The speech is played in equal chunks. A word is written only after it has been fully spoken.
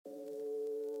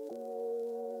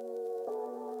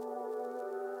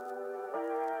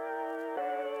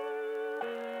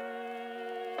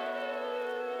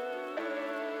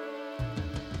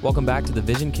Welcome back to the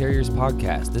Vision Carriers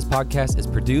podcast. This podcast is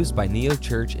produced by Neo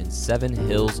Church in Seven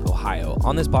Hills, Ohio.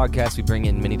 On this podcast, we bring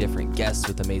in many different guests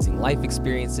with amazing life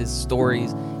experiences,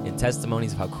 stories, and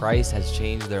testimonies of how Christ has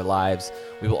changed their lives.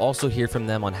 We will also hear from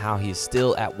them on how he is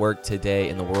still at work today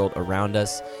in the world around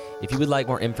us. If you would like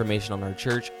more information on our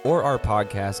church or our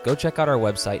podcast, go check out our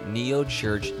website,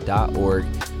 neochurch.org.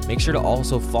 Make sure to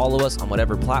also follow us on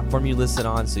whatever platform you listen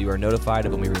on so you are notified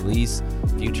of when we release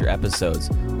future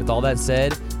episodes. With all that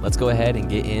said, let's go ahead and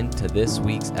get into this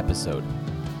week's episode.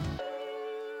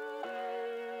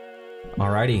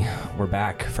 Alrighty, we're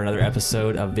back for another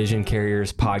episode of Vision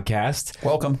Carriers podcast.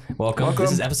 Welcome.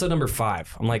 This is episode number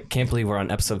 5. I'm like, can't believe we're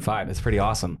on episode 5. It's pretty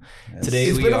awesome. Yes. Today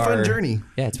it's been a fun journey.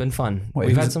 Yeah, it's been fun.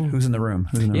 Wait, who's in the room?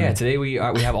 Today we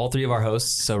have all 3 of our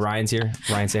hosts. So Ryan's here.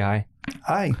 Ryan, say hi.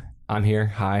 Hi. I'm here.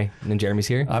 Hi. And then Jeremy's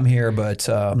here. I'm here, but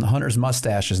Hunter's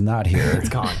mustache is not here. It's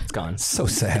gone. So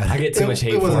sad. I get too much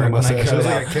hate it for it. It was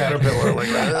like a caterpillar. Like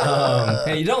that.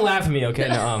 Hey, you don't laugh at me, okay?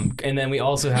 No, and then we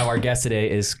also have our guest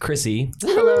today is Chrissy,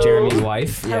 Hello. Jeremy's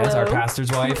wife. Hello. Yes, our pastor's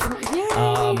wife.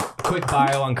 Quick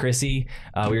bio on Chrissy.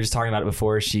 We were just talking about it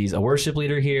before. She's a worship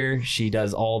leader here. She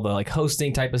does all the like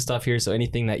hosting type of stuff here. So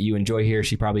anything that you enjoy here,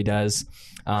 she probably does.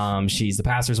 She's the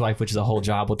pastor's wife, which is a whole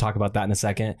job. We'll talk about that in a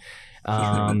second.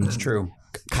 That's true.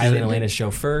 Kylie and Elena's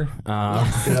chauffeur.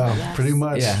 Pretty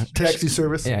much. Yeah. Taxi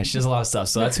service. Yeah, she does a lot of stuff.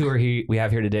 So that's who we have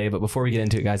here today. But before we get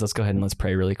into it, guys, let's go ahead and let's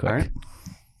pray really quick. All right.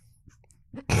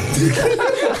 She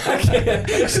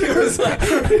was like, she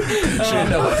didn't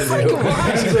know what to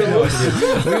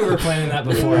do. We were planning that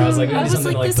before. I was like, we need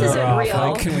something like, to like this throw her isn't off.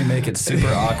 real. How can we make it super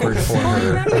awkward for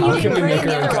her? How can we make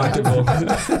her uncomfortable?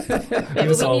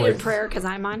 Maybe we needed prayer because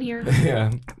I'm on here.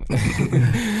 Yeah.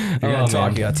 You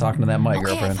gotta talk into that mic, Okay,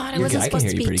 girlfriend. I thought I wasn't I can supposed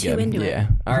hear to you be pretty too good. into it. Yeah.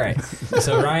 All right.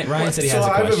 So Ryan said he has a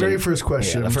So I question. have a very first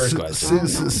question. Yeah, the first question.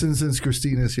 Since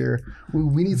Christina's here,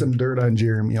 we need some dirt on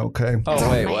Jeremy, okay? Oh,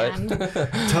 wait, Man.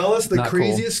 what? Tell us the Not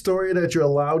craziest story that you're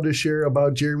allowed to share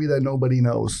about Jeremy that nobody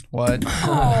knows. What?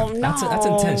 Oh, no. That's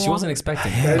intense. She wasn't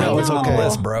expecting I it. know, it's on okay. the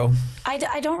list, bro.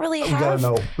 I don't really We have.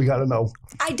 gotta know.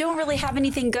 I don't really have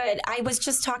anything good. I was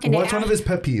just talking to What's one of his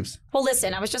pet peeves? Well,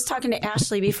 listen, I was just talking to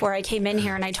Ashley before I came in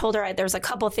here, and I told her there's a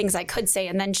couple things I could say,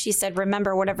 and then she said,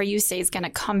 "Remember, whatever you say is going to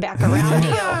come back around to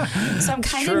you." So I'm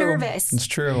kind of nervous. It's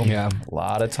true. Yeah. A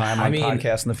lot of time on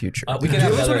podcasts in the future. We can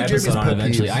have Give us another one of episode Jeremy's on pet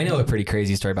eventually. peeves. I know a pretty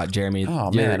crazy story about Jeremy.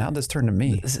 Oh, man, how'd this turn to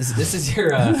me? This is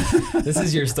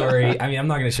your story. I mean, I'm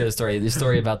not going to share the story. The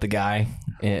story about the guy,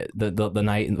 the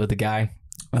night with the guy.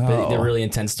 The really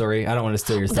intense story. I don't want to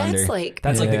steal your thunder. That's like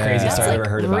the craziest that's story I've like ever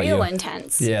heard about real you.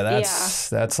 intense. Yeah,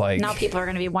 that's like... Now people are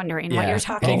going to be wondering what you're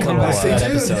talking Come about. back to that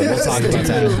episode. We'll talk about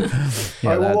that. Yeah,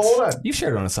 All right, well, hold on. You've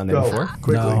shared it on a Sunday Go, before.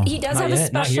 quickly. No. He does Not have a yet.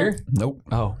 special. Not here? Nope.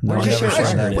 Oh, No, I've I never never heard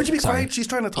shared it. Would you be Sorry. quiet? She's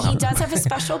trying to talk. He does have a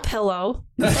special pillow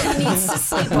that he needs to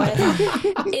sleep with.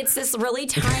 It's this really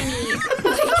tiny.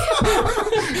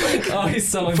 Oh, he's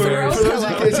so For embarrassed. those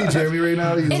who can't see Jeremy right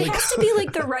now, he's It like, has to be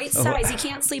like the right size. He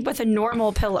can't sleep with a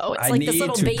normal pillow. It's I like need this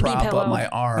little to baby prop pillow. up my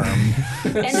arm.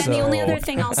 And then the only So- other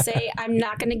thing I'll say, I'm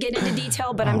not going to get into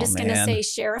detail, but I'm just going to man. say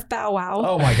Sheriff Bow Wow.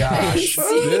 Oh my gosh.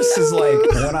 This is like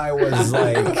when I was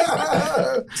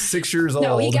like 6 years old.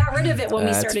 No, he got rid of it when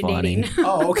we That's started funny. dating.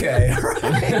 Oh, okay.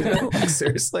 Like,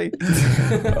 seriously?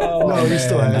 Oh, no, he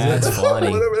still has it. That's funny.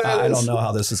 Whatever that I is. don't know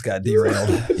how this has got derailed.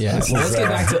 Yeah. Well, let's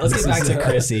get back to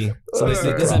Chrissy. So this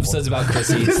episode's about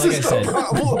Chrissy. It's like I said.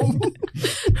 Problem.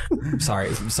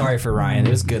 Sorry for Ryan. It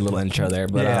was a good little intro there.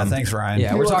 But Yeah, thanks, Ryan.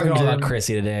 Yeah, we're talking all welcome, about Jeremy.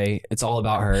 Chrissy today. It's all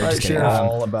about her. Just kidding. Share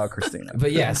all about Christina.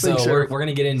 But yeah, so Thanks, we're Sheriff. going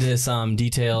to get into some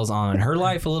details on her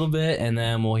life a little bit, and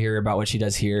then we'll hear about what she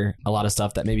does here. A lot of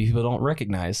stuff that maybe people don't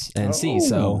recognize and see.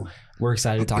 So we're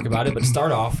excited to talk about it. But to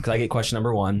start off, because I get question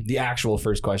number 1, the actual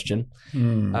first question.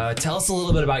 Tell us a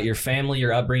little bit about your family,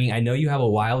 your upbringing. I know you have a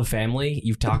wild family.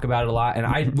 You've talked about it a lot.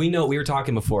 And we were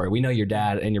talking before. We know your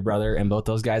dad and your brother, and both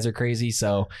those guys are crazy.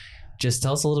 So just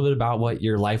tell us a little bit about what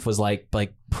your life was like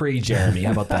pre-Jeremy.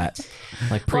 How about that?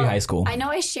 Like pre-high school. I know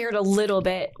I shared a little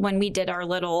bit when we did our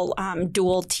little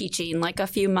dual teaching like a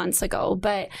few months ago,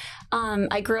 but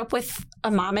I grew up with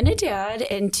a mom and a dad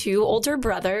and 2 older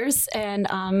brothers, and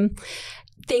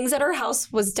things at our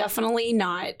house was definitely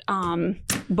not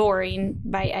boring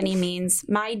by any means.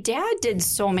 My dad did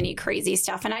so many crazy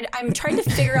stuff, and I'm trying to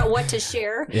figure out what to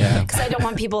share because I don't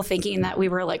want people thinking that we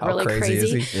were like really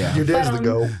crazy. Is he? Yeah. Your dad's But, the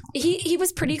go. He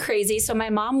was pretty crazy. So my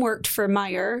mom worked for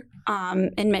Meyer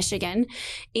in Michigan,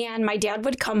 and my dad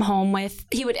would come home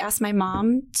he would ask my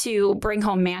mom to bring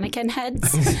home mannequin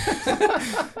heads.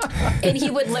 And he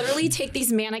would literally take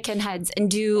these mannequin heads and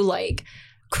do like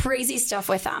crazy stuff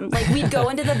with them. Like we'd go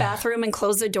into the bathroom and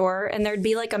close the door and there'd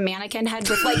be like a mannequin head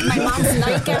with like my mom's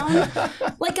nightgown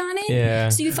like on it. Yeah.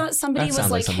 So you thought somebody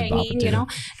was like something Bob would hanging, do. you know,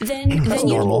 then That's you,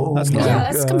 normal. That's normal.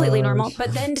 yeah, that's completely normal.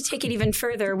 But then to take it even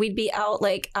further, we'd be out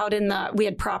we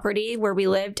had property where we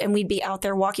lived and we'd be out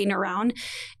there walking around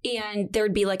and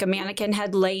there'd be like a mannequin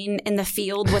head laying in the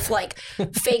field with like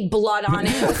fake blood on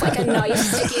it with like a knife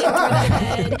sticking through the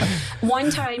head.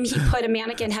 One time he put a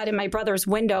mannequin head in my brother's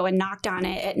window and knocked on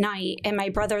it at night, and my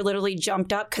brother literally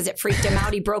jumped up because it freaked him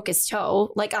out. He broke his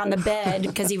toe like on the bed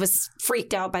because he was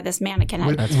freaked out by this mannequin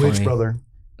head. Which brother?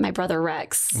 My brother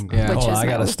Rex. Yeah. Which is I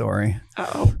got a story.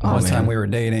 One time we were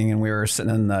dating and we were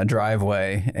sitting in the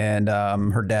driveway, and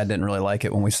her dad didn't really like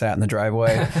it when we sat in the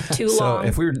driveway. Too so long.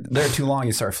 if we were there too long,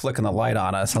 he started flicking the light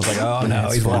on us. I was like, oh no,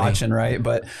 That's he's funny. watching, right?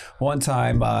 But one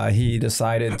time he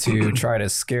decided to try to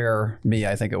scare me.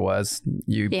 I think it was.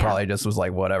 You probably just was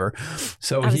like, whatever.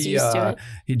 So he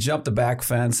jumped the back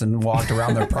fence and walked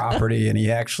around their property, and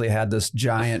he actually had this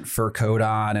giant fur coat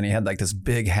on, and he had like this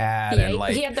big hat, and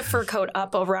like he had the fur coat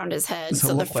up around his head,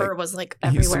 so the fur was like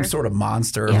he's everywhere. some sort of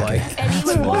monster, and he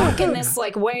would walk in this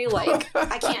like way, like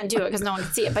I can't do it because no one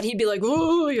can see it, but he'd be like,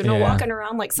 "Ooh," walking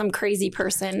around like some crazy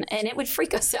person, and it would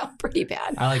freak us out pretty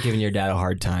bad. I like giving your dad a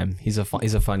hard time. He's a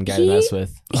fun guy to mess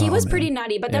with. He was pretty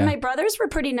nutty, but then my brothers were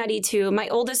pretty nutty too. My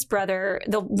oldest brother,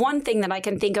 the one thing that I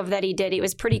can think of that he did, he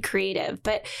was pretty creative,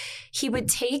 but he would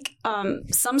take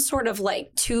some sort of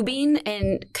like tubing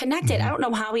and connect it. I don't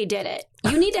know how he did it.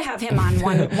 You need to have him on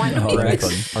one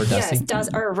Rex or Dusty. Yes,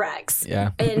 or Rex.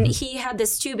 Yeah. And he had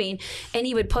this tubing, and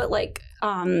he would put like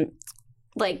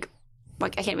I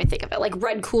can't even think of it, like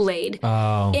red Kool-Aid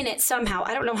in it somehow.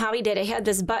 I don't know how he did it. He had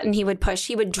this button he would push.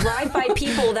 He would drive by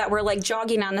people that were like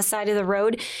jogging on the side of the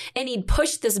road, and he'd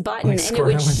push this button and it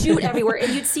would shoot everywhere.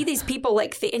 And you'd see these people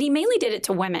like, and he mainly did it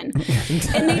to women.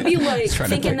 And they'd be like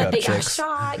thinking that they got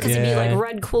shot because it'd be like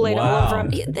red Kool-Aid all over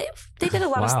them. They did a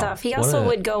lot of stuff. He also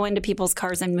would go into people's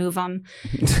cars and move them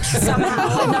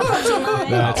somehow in the parking lot,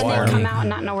 and they'd come out and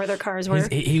not know where their cars were.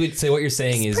 He would say what you're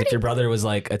saying is if your brother was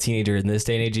like a teenager in this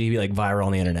day and age, he'd be like viral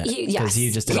on the internet because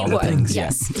he just did all the things.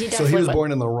 Yes, he so he was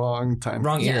born in the wrong time.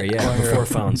 Wrong era, before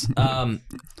phones.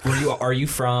 Are you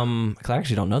from? Because I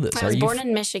actually don't know this. I was born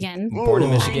in Michigan. Born in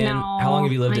Michigan. I know, How long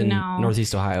have you lived in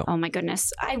Northeast Ohio? Oh my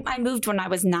goodness, I moved when I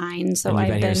was 9, so I've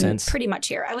been here since? Pretty much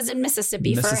here. I was in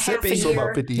Mississippi for half a year. So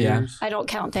about 50 years. I don't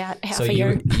count that half So a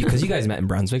year. Because you guys met in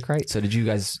Brunswick, right? So did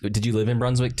you live in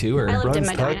Brunswick too, or I lived in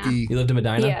Medina. You lived in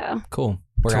Medina? Yeah. Cool.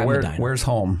 Where's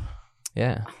home?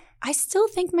 Yeah. I still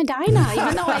think Medina,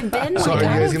 even though I've been So are you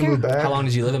guys gonna move back? How long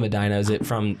did you live in Medina? Is it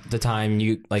from the time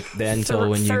you then till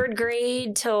when you third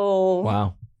grade till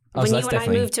wow? When you and I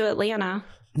moved to Atlanta.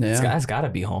 Yeah, it's got to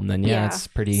be home then. Yeah, it's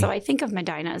pretty. So I think of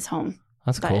Medina as home.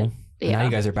 That's cool. Yeah. Now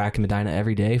you guys are back in Medina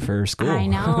every day for school. I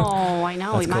know.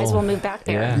 We might as well move back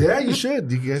there. Yeah, you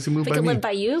should. You guys can move by me. We could live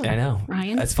by you. I know.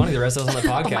 Ryan. That's funny. The rest of us on the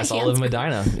podcast all live in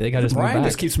Medina. They got to just move Ryan back.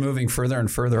 just keeps moving further and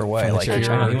further away. Like I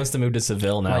know. He wants to move to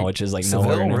Seville now, which is like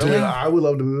nowhere. Really? Yeah, I would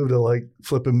love to move to like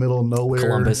flipping middle of nowhere.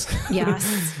 Columbus.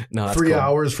 Yes. No, that's 3 cool.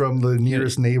 hours from the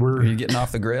nearest neighbor. Are you getting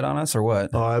off the grid on us or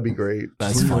what? Oh, that'd be great.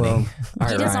 That's funny.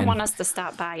 He doesn't want us to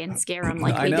stop by and scare him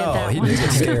like I we did know. that He one did get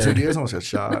time. scared. Dude, you guys almost got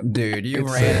shot. Dude, you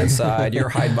ran inside. You're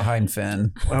hiding behind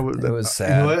Finn. It was sad.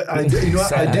 You know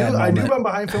what? I do run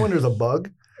behind Finn when there's a bug.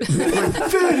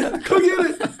 Like, Finn, go get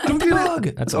it. Go get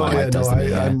it. That's what my wife does to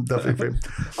me. I'm definitely afraid.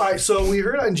 All right, so we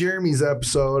heard on Jeremy's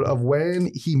episode of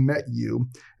when he met you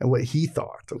and what he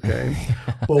thought, okay?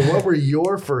 But what were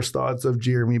your first thoughts of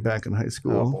Jeremy back in high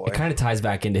school? It kind of ties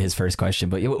back into his first question,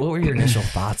 but what were your initial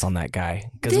thoughts on that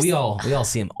guy? Because we all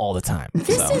see him all the time.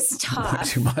 This is tough.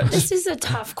 Too much. This is a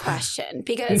tough question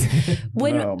because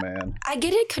when I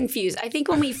get it confused. I think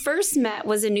when we first met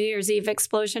was a New Year's Eve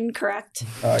explosion, correct?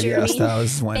 Jeremy? Yes, that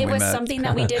was when it we was met. something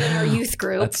that we did in our youth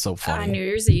group. That's so funny. On New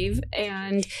Year's Eve,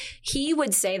 and he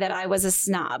would say that I was a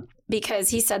snob because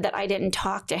he said that I didn't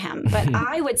talk to him. But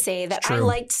I would say that I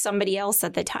liked somebody else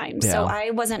at the time. Yeah. So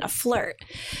I wasn't a flirt.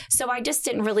 So I just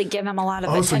didn't really give him a lot of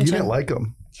attention. So you didn't like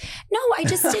him? No, I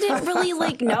just didn't really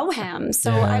know him.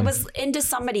 So I was into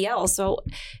somebody else. So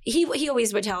he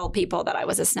always would tell people that I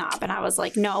was a snob. And I was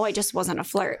like, no, I just wasn't a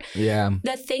flirt. Yeah.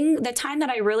 The time that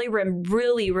I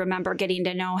really remember getting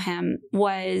to know him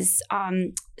was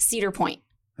Cedar Point.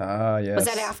 Yes. Was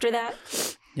that after that?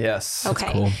 Yes.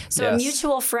 Okay. Cool. So a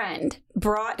mutual friend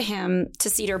brought him to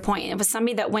Cedar Point. It was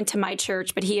somebody that went to my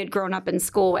church, but he had grown up in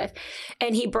school with.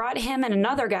 And he brought him and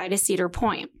another guy to Cedar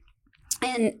Point.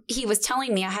 And he was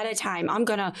telling me ahead of time, I'm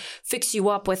going to fix you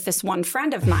up with this one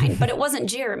friend of mine. But it wasn't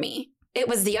Jeremy. it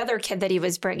was the other kid that he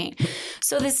was bringing.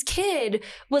 So this kid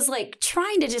was like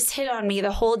trying to just hit on me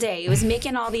the whole day. He was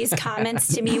making all these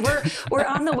comments to me. We're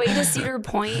on the way to Cedar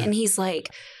Point, and he's like,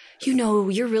 you know,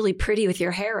 you're really pretty with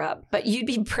your hair up, but you'd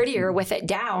be prettier with it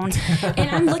down. And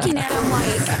I'm looking at him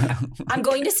like, I'm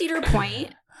going to Cedar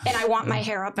Point and I want my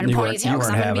hair up in a ponytail because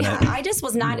I'm going to be hot. I just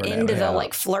was not into the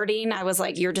like flirting. I was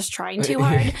like, you're just trying too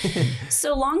hard.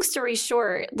 So long story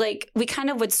short, like we kind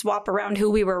of would swap around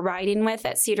who we were riding with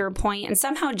at Cedar Point, and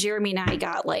somehow Jeremy and I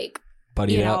got like,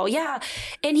 buddy, yeah.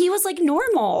 And he was like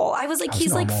normal. I was like,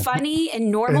 he's normal. Like funny and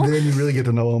normal. And then you really get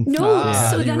to know him. No.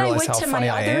 So then I went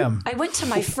to I went to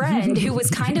my friend who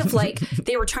was kind of like,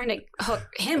 they were trying to hook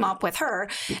him up with her.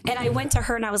 And I went to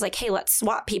her and I was like, hey, let's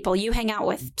swap people. You hang out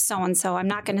with so-and-so. I'm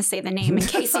not going to say the name in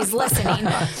case he's listening.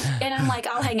 And I'm like,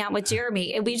 I'll hang out with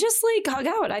Jeremy. And we just like hung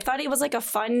out. I thought he was like a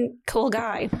fun, cool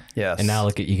guy. Yes. And now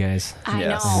look at you guys. I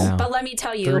know. But let me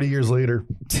tell you. 30 years later.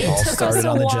 It took us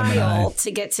a while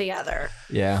to get together.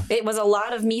 Yeah. It was a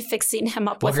lot of me fixing him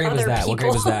up with other people. What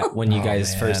grade was that when you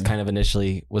guys first kind of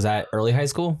initially, was that early high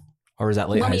school or was that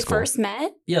late high school? When we first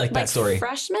met? Yeah, like that story.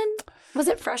 Freshman? Was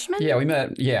it freshman? Yeah, we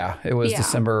met. Yeah, it was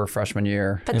December freshman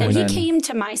year. But then he came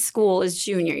to my school his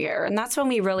junior year, and that's when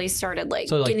we really started like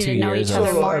getting to know each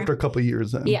other more. After a couple of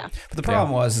years then. Yeah. But the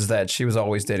problem was that she was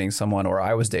always dating someone or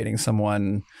I was dating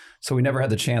someone. So we never had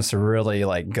the chance to really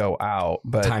like go out,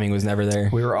 but timing was never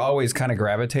there. We were always kind of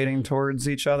gravitating towards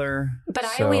each other. But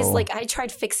I always I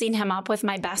tried fixing him up with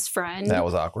my best friend. That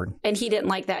was awkward. And he didn't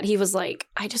like that. He was like,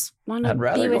 I just want to I'd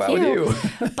rather be go out with you.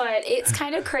 But it's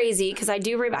kind of crazy because I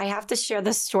have to share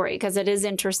this story because it is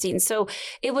interesting. So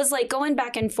it was like going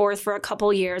back and forth for a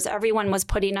couple years. Everyone was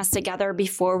putting us together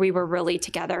before we were really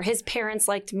together. His parents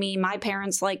liked me. My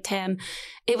parents liked him.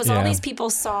 It was all these people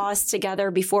saw us together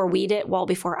before we did,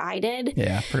 before I did.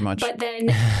 Yeah, pretty much. But then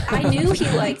I knew he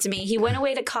liked me. He went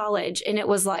away to college and it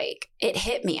was like, it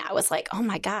hit me. I was like, oh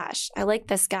my gosh, I like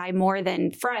this guy more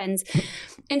than friends.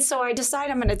 And so I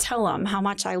decided I'm going to tell him how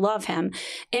much I love him.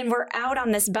 And we're out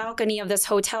on this balcony of this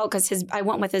hotel because I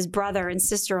went with his brother and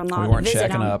sister-in-law to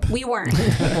visit him. We weren't.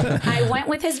 I went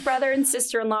with his brother and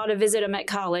sister-in-law to visit him at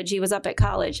college. He was up at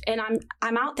college. And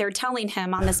I'm out there telling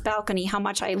him on this balcony how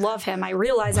much I love him. I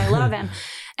realize I love him.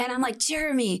 And I'm like,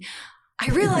 Jeremy, I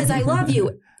realize I love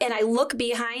you. And I look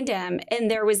behind him and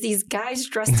there was these guys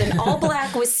dressed in all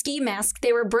black with ski masks.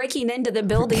 They were breaking into the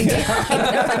building behind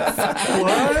us.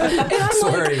 What? And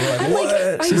I'm like,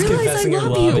 I realize I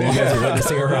love you. And you guys are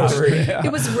witnessing a robbery.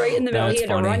 It was right in the middle. He had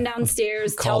to run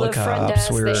downstairs, tell the front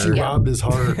desk. She robbed his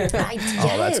heart. Oh,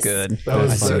 that's good. I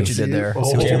see what you did there.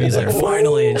 Jeremy's like,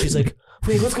 finally. And she's like,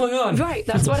 wait, what's going on? Right.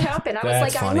 That's what happened. I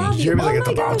was like, I love you. Jeremy's like, it's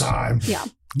my about gosh. time. Yeah.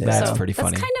 That's pretty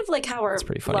funny. That's kind of like how our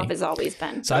love has always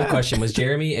been. So I have a question. Was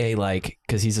Jeremy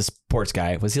because he's a sports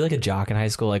guy, was he like a jock in high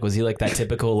school? Like, was he like that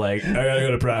typical, like, I gotta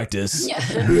go to practice.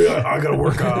 Yeah, I gotta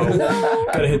work out.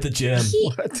 Gotta hit the gym.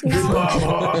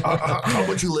 How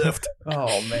much you lift? Oh,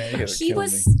 man. He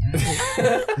was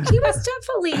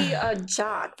definitely a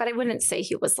jock, but I wouldn't say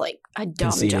he was like a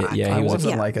dumb jock. Yeah, he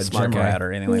wasn't like a gym rat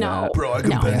or anything like that. Bro, I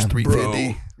can bench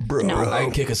 350. Bro, I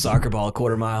can kick a soccer ball a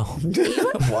quarter mile.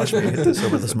 Watch me hit this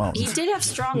over this mountain. He did have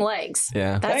strong legs.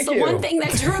 Yeah. That's the one thing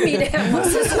that drew me to him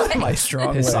was his legs. My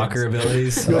strong his soccer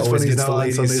abilities. What's funny is now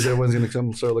on Sundays, everyone's going to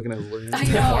come start looking at his legs. I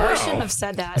know. I shouldn't have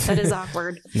said that. That is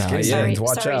awkward. No, sorry,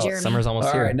 watch out. Jeremy. Summer's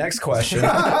almost here. All right, next question. He's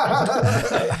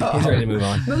ready to move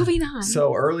on. Moving on.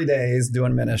 So early days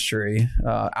doing ministry,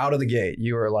 out of the gate,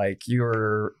 you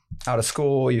were out of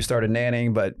school, you started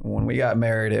nannying, but when we got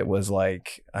married, it was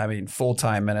like,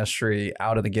 full-time ministry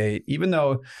out of the gate, even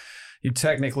though you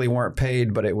technically weren't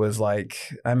paid, but it was like,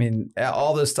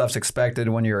 all this stuff's expected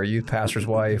when you're a youth pastor's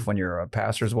wife, when you're a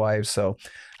pastor's wife. So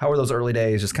how were those early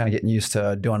days just kind of getting used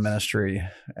to doing ministry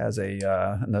as in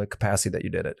the capacity that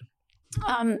you did it?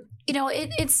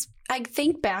 I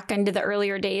think back into the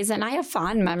earlier days and I have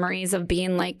fond memories of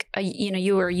being like,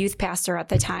 you were a youth pastor at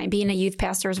the time, being a youth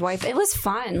pastor's wife. It was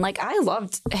fun. Like I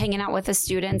loved hanging out with the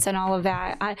students and all of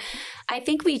that. I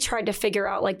think we tried to figure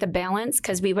out like the balance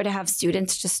because we would have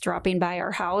students just dropping by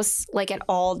our house like at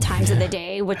all times of the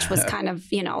day, which was kind of,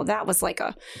 that was like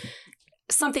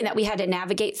something that we had to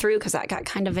navigate through because that got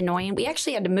kind of annoying. We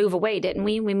actually had to move away, didn't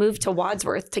we? We moved to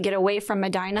Wadsworth to get away from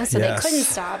Medina, so they couldn't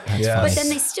stop. But then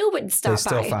they still would stop by. They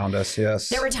still found us, yes.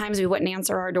 There were times we wouldn't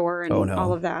answer our door and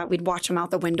all of that. We'd watch them out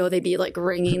the window. They'd be like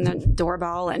ringing the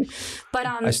doorbell. But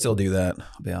I still do that,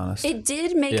 I'll be honest. It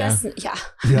did make us, Yeah,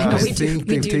 I think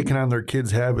they've taken on their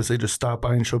kids' habits. They just stop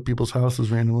by and show people's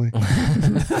houses randomly.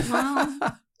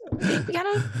 Well, we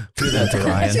gotta do that to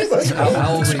Ryan.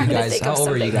 How old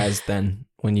were you guys then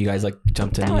when you guys like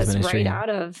jumped into youth ministry? Right out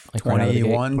of like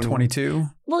 21, 22.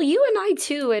 Well, you and I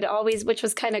too had always, which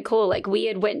was kind of cool. Like we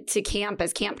had went to camp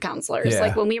as camp counselors.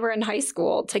 Like when we were in high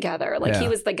school together. Like he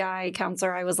was the guy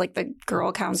counselor, I was like the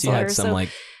girl counselor. So you had some like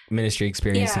ministry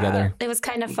experience together. It was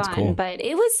kind of fun, cool. but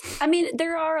it was, I mean,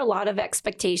 there are a lot of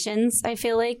expectations, I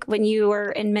feel like, when you are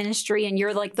in ministry and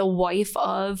you're like the wife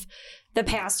of the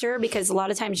pastor, because a lot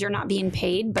of times you're not being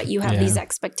paid, but you have these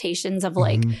expectations of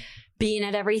like being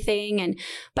at everything.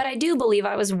 But I do believe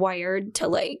I was wired to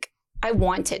like, I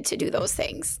wanted to do those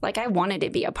things. Like I wanted to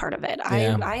be a part of it.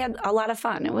 I had a lot of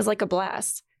fun. It was like a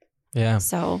blast. Yeah.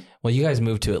 So, well, you guys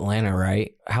moved to Atlanta,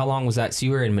 right? How long was that? So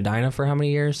you were in Medina for how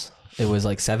many years? It was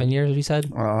like 7 years, you said?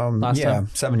 Last time?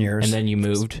 7 years. And then you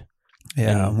moved?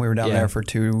 Yeah, we were down there for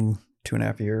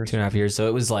 2.5 years. 2.5 years. So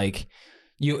it was like,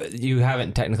 you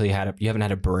haven't technically you haven't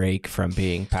had a break from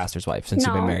being pastor's wife since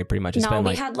you've been married pretty much. It's been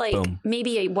we had like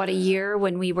maybe a year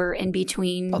when we were in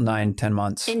between. About 9-10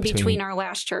 months. In between our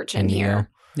last church and here.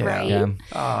 Yeah. Right?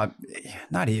 Yeah.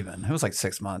 Not even. It was like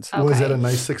 6 months. Okay. Was that a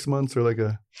nice 6 months or like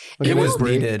a... It was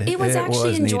needed. It was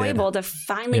actually enjoyable to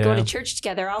finally go to church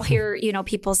together. I'll hear,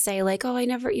 people say like, oh, I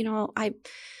never, I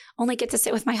only get to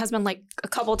sit with my husband like a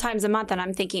couple times a month. And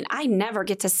I'm thinking, I've never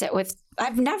got to sit with my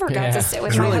husband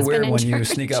It's really weird when you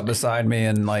sneak up beside me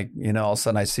and like, all of a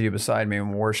sudden I see you beside me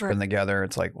and we're worshiping together.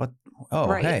 It's like, what?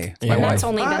 Oh, hey. And that's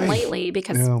only been lately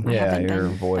because I haven't your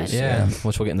been, voice.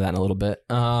 Which we'll get into that in a little bit.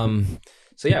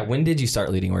 So yeah, when did you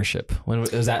start leading worship? When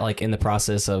was that like in the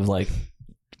process of like,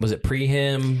 was it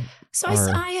pre-hymn? So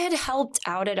I had helped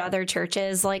out at other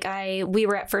churches. Like we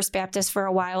were at First Baptist for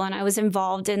a while and I was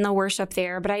involved in the worship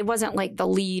there, but I wasn't like the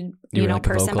lead, like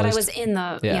person, but I was in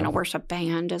the, worship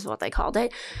band is what they called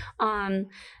it.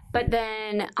 But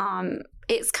then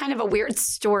it's kind of a weird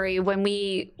story when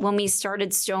we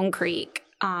started Stone Creek,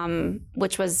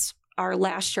 which was our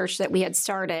last church that we had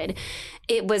started.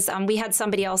 It was we had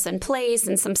somebody else in place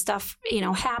and some stuff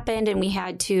happened and we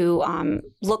had to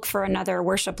look for another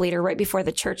worship leader right before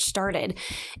the church started.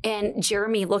 And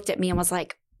Jeremy looked at me and was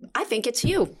like, I think it's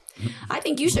you. I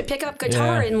think you should pick up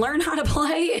guitar and learn how to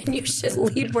play and you should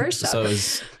lead worship. So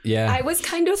I was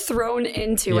kind of thrown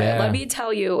into it. Let me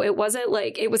tell you, it wasn't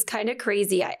like, it was kind of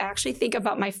crazy. I actually think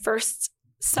about my first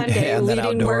Sunday leading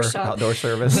outdoor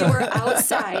service. We were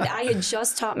outside. I had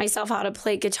just taught myself how to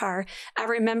play guitar. I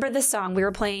remember the song we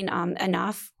were playing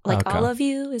Enough. Like all of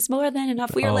you is more than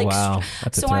enough. We were wow.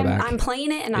 So I'm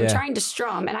playing it and I'm trying to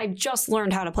strum and I just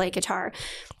learned how to play guitar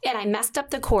and I messed up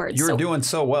the chords. You were doing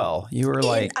so well. You were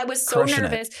like, I was so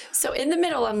nervous. So in the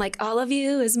middle, I'm like, all of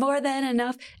you is more than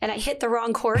enough. And I hit the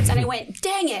wrong chords and I went,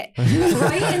 dang it,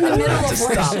 right in the middle of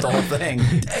worship. Stopped the whole thing.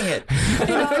 Dang it.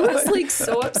 And I was like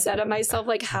so upset at myself.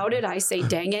 Like, how did I say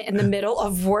dang it in the middle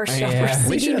of worship?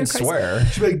 We shouldn't swear.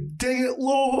 She'd be like, dang it,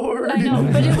 Lord. I know,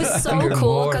 but it was so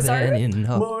cool because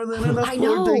more than enough. I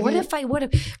know. What if I would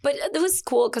have? But it was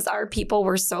cool because our people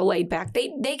were so laid back. They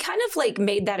kind of like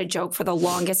made that a joke for the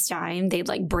longest time. They'd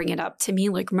like bring it up to me,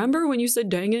 like, remember when you said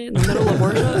 "dang it" in the middle of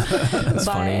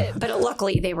worship? But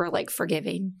luckily they were like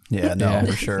forgiving. Yeah, no,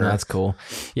 for sure. That's cool.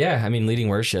 Yeah, I mean, leading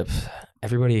worship,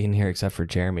 everybody in here except for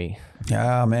Jeremy.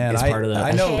 Yeah, man.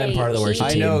 I know. Been part of the worship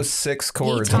team. I know 6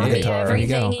 chords on guitar. There you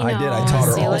go. I did. I taught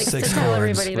her all 6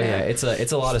 chords. Yeah,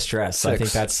 it's a lot of stress. So I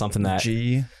think that's something that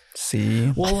G. C,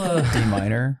 D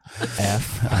minor,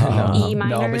 F, E minor.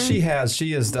 No, but she has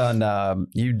done.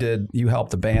 You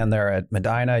helped the band there at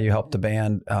Medina. You helped the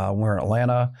band. We're in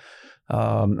Atlanta.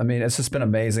 I mean, it's just been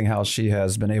amazing how she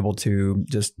has been able to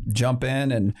just jump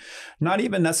in and not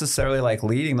even necessarily like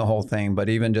leading the whole thing, but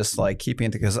even just like keeping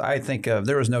it. Because I think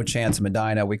there was no chance in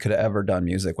Medina we could have ever done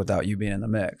music without you being in the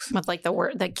mix. With like the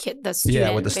student.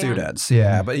 Yeah, with the students.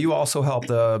 Yeah, but you also helped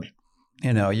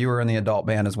you were in the adult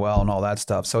band as well and all that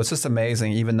stuff. So it's just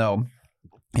amazing, even though,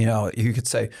 you could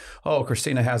say, oh,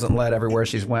 Christina hasn't led everywhere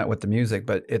she's went with the music,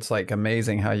 but it's like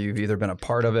amazing how you've either been a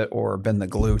part of it or been the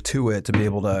glue to it to be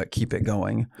able to keep it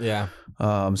going. Yeah.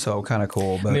 So kind of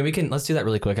cool. But I mean, let's do that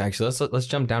really quick, actually. Let's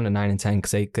jump down to 9 and 10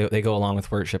 because they go along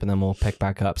with worship and then we'll pick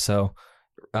back up. So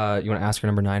you want to ask for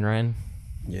number 9, Ryan?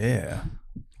 Yeah.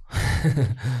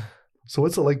 So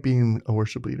what's it like being a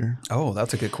worship leader? Oh,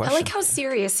 that's a good question. I like how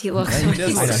serious he looks. Yeah, he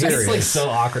does look serious. He's like so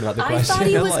awkward about the question. I thought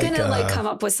he was going to come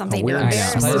up with something to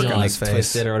embarrass me. Like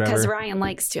twist it or whatever. Because Ryan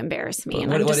likes to embarrass me.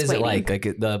 What is it like? Like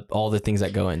all the things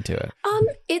that go into it?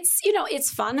 It's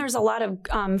fun. There's a lot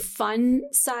of fun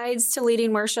sides to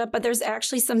leading worship, but there's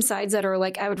actually some sides that are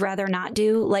like I would rather not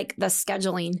do, like the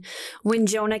scheduling. When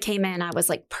Jonah came in, I was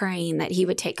like praying that he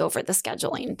would take over the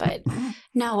scheduling, but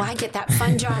no, I get that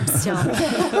fun job still,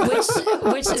 which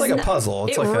it's is like a puzzle.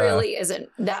 It's it like really isn't.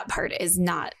 That part is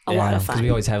not a lot of fun. Because we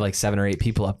always have like 7 or 8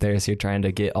 people up there, so you're trying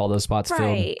to get all those spots filled.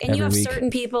 Right, and you have week. certain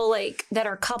people like that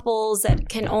are couples that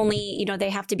can only, they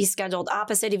have to be scheduled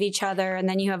opposite of each other, and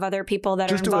then you have other people that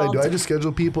just are involved. Do what I do. I just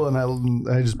schedule people and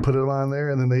I just put them on there,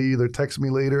 and then they either text me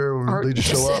later or they just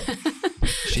show up.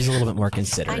 She's a little bit more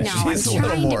considerate. I know. I'm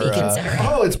trying to be considerate.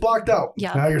 Oh, it's blocked out.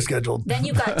 Yeah. Now you're scheduled. Then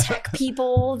you've got tech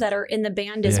people that are in the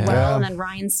band as well, and then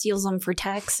Ryan steals them for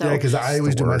tech. So yeah, because I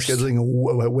always do my scheduling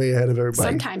way ahead of everybody.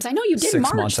 Sometimes I know you did 6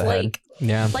 March months ahead.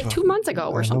 like 2 months ago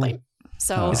or something.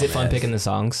 So is it fun picking the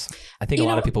songs? I think a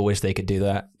lot of people wish they could do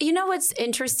that. You know what's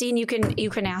interesting? You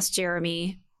can ask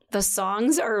Jeremy. The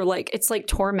songs are like, it's like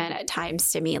torment at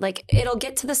times to me. Like it'll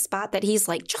get to the spot that he's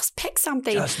like, just pick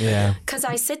something. Because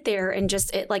I sit there and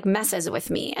just, it like messes with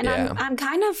me. And I'm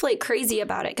kind of like crazy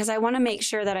about it because I want to make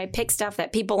sure that I pick stuff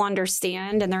that people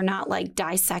understand and they're not like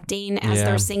dissecting as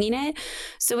they're singing it.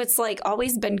 So it's like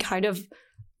always been kind of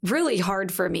really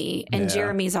hard for me. And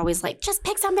Jeremy's always like, just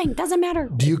pick something. Doesn't matter.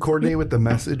 Do you coordinate with the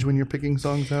message when you're picking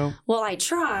songs out? Well, I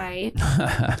try.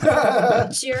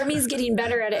 Jeremy's getting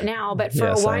better at it now. But for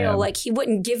a while, like he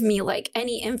wouldn't give me like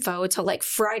any info till like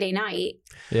Friday night.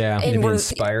 Yeah. And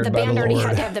inspired the by band the already Lord.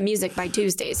 had to have the music by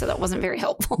Tuesday. So that wasn't very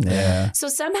helpful. Yeah. So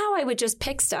somehow I would just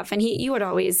pick stuff. And you would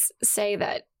always say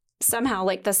that somehow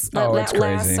like that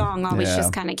last song always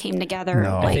just kind of came together.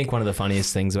 No. I think one of the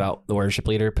funniest things about the worship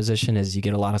leader position is you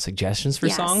get a lot of suggestions for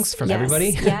songs from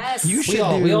everybody. Yes. We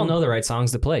all know the right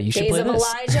songs to play. You should Days play of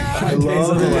this. Elijah. I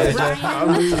love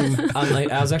Elijah.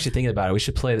 I was actually thinking about it. We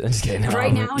should play it. I'm just kidding.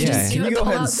 Right now, just Can you go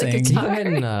ahead and sing? Can you go ahead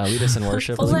and lead us in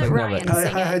worship? We'll let Let's Ryan love it.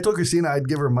 sing it. I told Christina I'd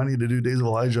give her money to do Days of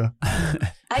Elijah.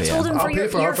 I told him I'll for pay your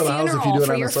for Heart for the House if you funeral. do it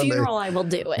For on your a Sunday. funeral, I will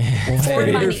do it.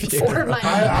 For money.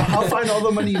 I'll find all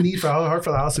the money you need for Heart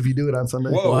for the House if you do it on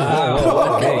Sunday. Whoa.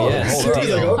 Wow. Okay, yes. I was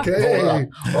like, okay.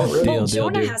 Oh, really? Well,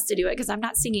 Jonah has to do it because I'm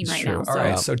not singing right now. All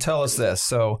right. So tell us this.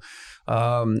 So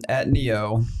at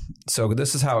Neo, so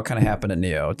this is how it kind of happened at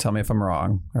Neo. Tell me if I'm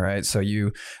wrong. All right. So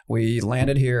we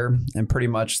landed here and pretty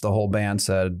much the whole band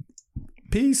said,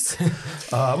 peace.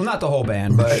 Well, not the whole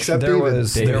band, but Except there David.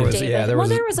 was there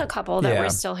was a couple that were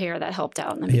still here that helped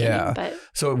out in the beginning. Yeah. But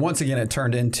so once again, it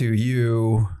turned into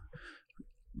you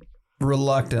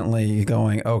reluctantly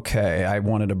going, okay, I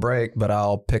wanted a break, but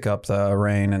I'll pick up the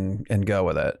rein and go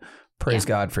with it. Praise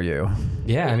God for you.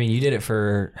 Yeah, I mean, you did it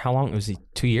for how long? It was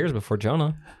 2 years before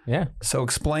Jonah. Yeah. So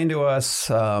explain to us,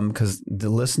 because the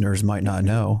listeners might not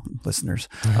know.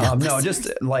 No, just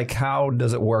like how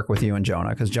does it work with you and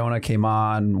Jonah? Because Jonah came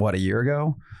on, a year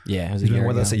ago? Yeah, it was He's been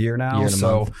with us a year now.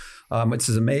 So it's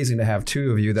amazing to have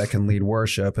two of you that can lead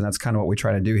worship. And that's kind of what we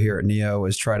try to do here at Neo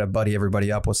is try to buddy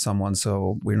everybody up with someone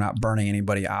so we're not burning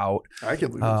anybody out. I can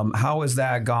believe it. How has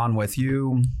that gone with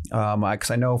you?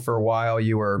 Because I know for a while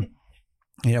you were,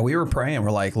 we were praying.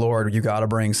 We're like, Lord, you got to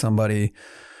bring somebody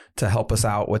to help us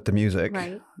out with the music.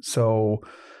 Right. So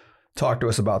talk to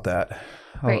us about that.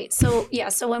 Right. So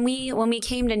when we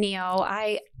came to Neo,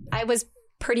 I was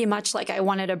pretty much like I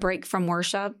wanted a break from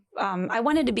worship. I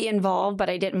wanted to be involved, but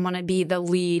I didn't want to be the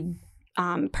lead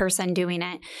person doing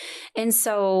it. And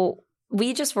so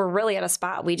we just were really at a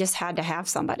spot. We just had to have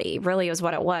somebody, really is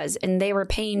what it was. And they were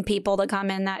paying people to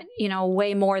come in that,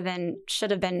 way more than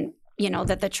should have been,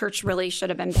 that the church really should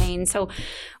have been paying. So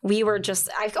we were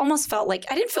I almost felt like,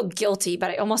 I didn't feel guilty, but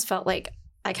I almost felt like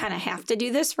I kind of have to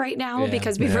do this right now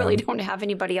because we really don't have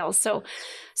anybody else. So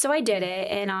I did it.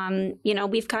 And,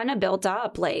 we've kind of built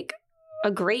up like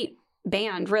a great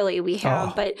band, really. We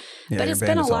have, but it's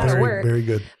been a lot of work. Very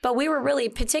good. But we were really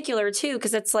particular too,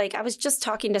 because it's like, I was just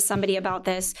talking to somebody about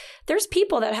this. There's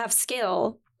people that have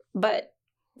skill, but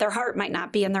their heart might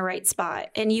not be in the right spot.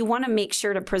 And you want to make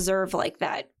sure to preserve like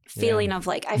that feeling of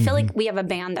like, I feel like we have a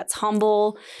band that's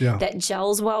humble, that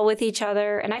gels well with each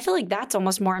other. And I feel like that's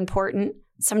almost more important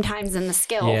sometimes than the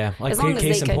skill. Yeah, like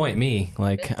case in point, me.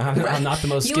 Like I'm not the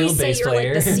most skilled bass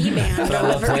player. Like the C band, but I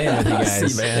love playing with you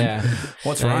guys. C-band. Yeah.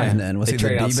 What's Ryan then? Was he the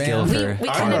D band? We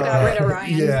kind of got rid of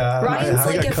Ryan. Yeah, Ryan's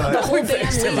like if the whole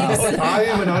band leaves. I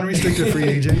am an unrestricted free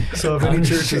agent, so if any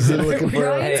church is looking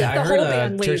for Hey, I heard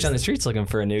a church on the street's looking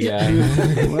for a new guy.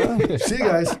 well, see you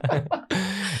guys.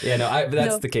 Yeah, no,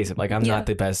 that's the case. Like I'm not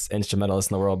the best instrumentalist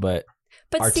in the world, but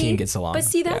our team gets along. But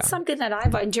see, that's something that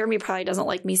and Jeremy probably doesn't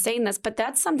like me saying this, but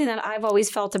that's something that I've always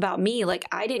felt about me. Like,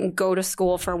 I didn't go to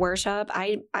school for worship.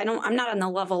 I'm not on the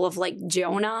level of like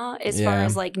Jonah as far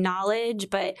as like knowledge,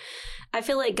 but I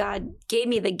feel like God gave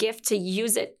me the gift to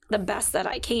use it the best that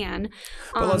I can.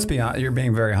 But let's be honest, you're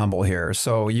being very humble here.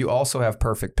 So you also have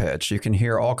perfect pitch. You can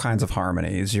hear all kinds of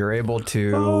harmonies. You're able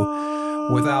to...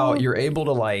 you're able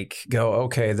to like go,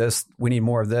 okay, we need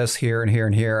more of this here and here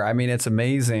and here. I mean, it's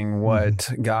amazing what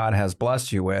God has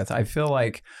blessed you with. I feel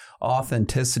like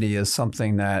authenticity is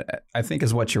something that I think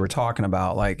is what you were talking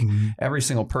about. Like every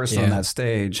single person on that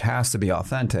stage has to be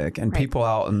authentic, and people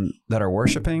out that are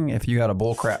worshiping, if you got a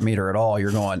bullcrap meter at all,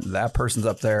 you're going, that person's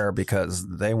up there because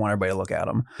they want everybody to look at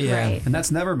them. Yeah. Right. And that's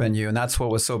never been you. And that's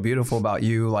what was so beautiful about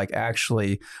you, like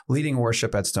actually leading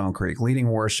worship at Stone Creek, leading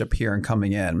worship here and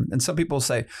coming in. And some people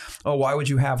say, oh, why would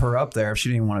you have her up there if she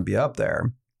didn't want to be up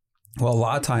there? Well, a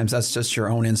lot of times that's just your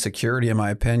own insecurity, in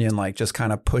my opinion, like just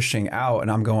kind of pushing out.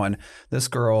 And I'm going, this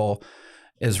girl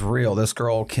is real. This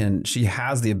girl she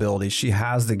has the ability. She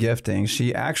has the gifting.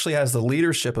 She actually has the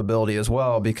leadership ability as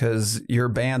well, because your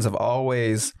bands have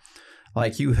always,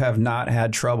 like, you have not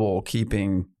had trouble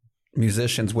keeping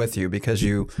musicians with you because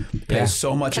you pay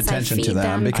so much attention to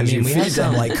them because you feed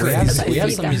them like crazy. We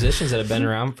have some musicians that have been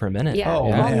around for a minute. Yeah.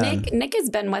 Well, Nick has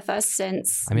been with us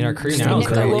since. I mean, our crew now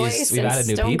is we've added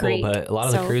new people, but a lot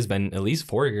of the crew's been at least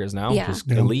 4 years now, at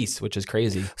least, which is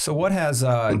crazy. So what has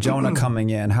Jonah coming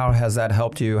in? How has that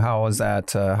helped you? How does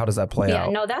that play out?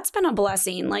 Yeah, no, that's been a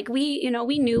blessing. Like we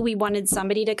knew we wanted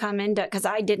somebody to come in because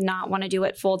I did not want to do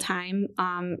it full time.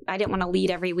 I didn't want to lead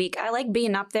every week. I like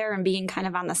being up there and being kind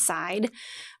of on the side,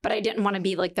 but I didn't want to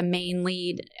be like the main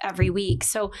lead every week.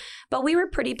 So, but we were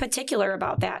pretty particular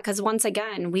about that because once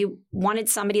again, we wanted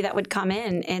somebody that would come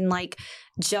in and like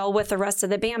gel with the rest of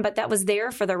the band, but that was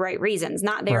there for the right reasons,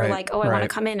 not there like, oh, I want to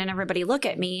come in and everybody look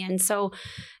at me. And so,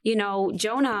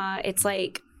 Jonah, it's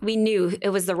like, we knew it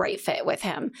was the right fit with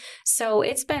him. So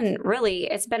it's been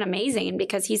amazing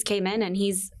because he's came in and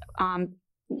he's,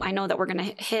 I know that we're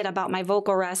going to hit about my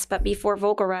vocal rest, but before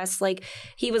vocal rest, like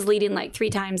he was leading like 3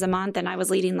 times a month and I was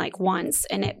leading like once.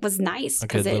 And it was nice. A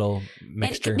good little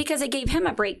mixture. Because it gave him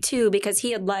a break too, because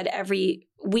he had led every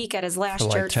week at his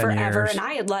last church forever. And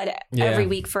I had led every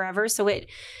week forever. So it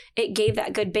gave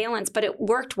that good balance, but it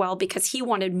worked well because he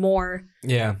wanted more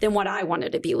than what I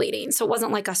wanted to be leading. So it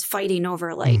wasn't like us fighting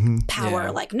over like power. Yeah.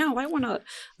 Like, no, I want to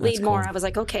lead more. I was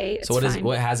like, okay, it's fine.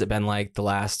 What has it been like the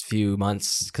last few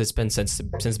months? Because it's been since the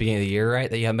beginning of the year, right?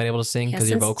 That you haven't been able to sing because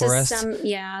your vocal rest. So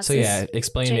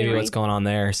explain January. Maybe what's going on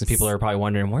there. Since people are probably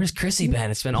wondering, where's Chrissy been?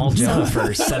 It's been all Jonah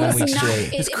for 7 weeks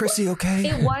straight. Is Chrissy okay?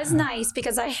 It was nice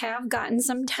because I have gotten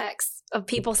some texts of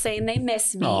people saying they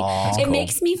miss me. It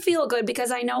makes me feel good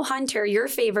because I know, Hunter, your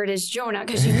favorite is Jonah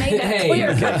because you made that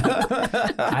clear.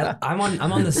 I'm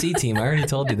on the C team. I already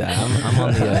told you that. I'm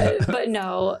on the. But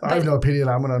no. I have no opinion.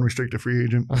 I'm an unrestricted free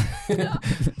agent.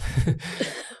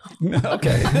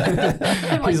 Okay.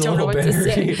 He's a little bitter.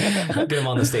 Get him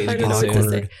on the stage again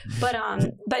soon.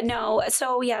 But no.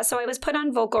 So I was put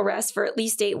on vocal rest for at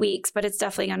least 8 weeks, but it's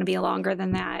definitely going to be longer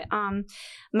than that.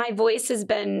 My voice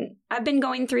I've been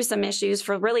going through some issues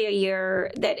for really a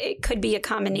year that it could be a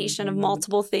combination of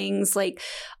multiple things. Like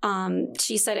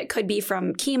she said it could be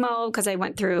from chemo because I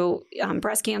went through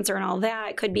breast cancer and all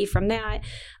that. It could be from that.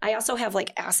 I also have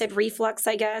like acid reflux,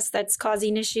 I guess, that's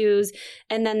causing issues.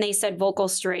 And then they said vocal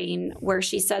strain, where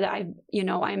she said I'm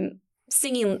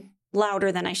singing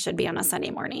louder than I should be on a Sunday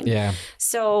morning. Yeah.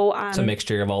 So it's a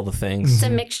mixture of all the things. It's a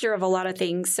mixture of a lot of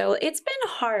things. So it's been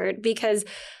hard because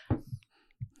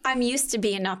I'm used to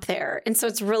being up there. And so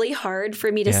it's really hard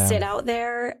for me to sit out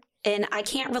there, and I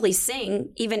can't really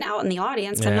sing even out in the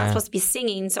audience because I'm not supposed to be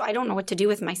singing. So I don't know what to do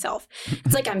with myself.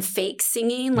 It's like I'm fake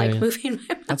singing, like moving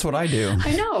my mouth. That's what I do.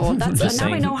 I know. Now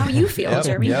I know how you feel,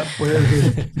 Jeremy. Yep.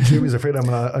 Jeremy's afraid I'm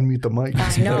going to unmute the mic.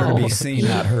 I know. Better to be seen,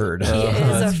 not heard. He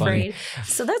is afraid. Funny.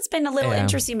 So that's been a little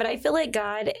interesting, but I feel like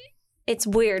God... It's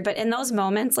weird, but in those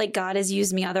moments, like God has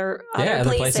used me other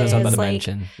places. I'm going to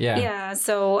mention. Yeah.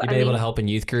 So you've been able to help in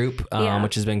youth group,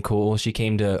 which has been cool. She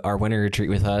came to our winter retreat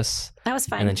with us. That was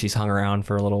fun. And then she's hung around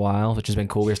for a little while, which has been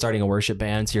cool. We're starting a worship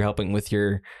band, so you're helping with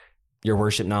your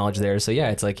worship knowledge there. So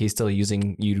it's like he's still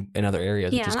using you in other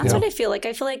areas. Yeah, that's what I feel like.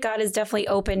 I feel like God has definitely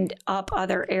opened up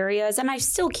other areas, and I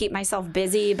still keep myself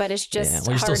busy, but it's just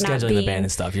you're still scheduling the band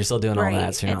and stuff. You're still doing all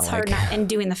that. So it's hard and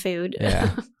doing the food.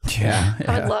 Yeah.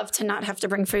 I would love to not have to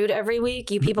bring food every week.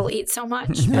 You people eat so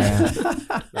much.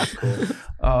 That's cool.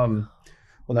 Well,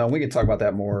 now we can talk about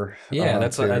that more. Yeah,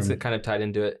 that's kind of tied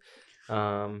into it.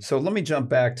 So let me jump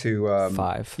back to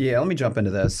 5. Yeah, let me jump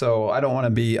into this. So I don't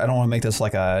want to make this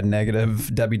like a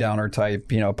negative Debbie Downer type,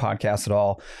 podcast at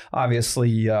all.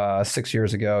 Obviously, 6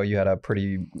 years ago, you had a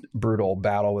pretty brutal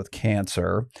battle with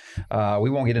cancer. We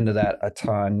won't get into that a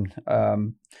ton,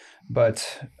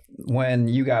 but when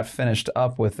you got finished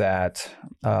up with that,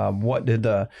 what did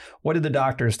the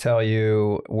doctors tell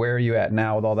you? Where are you at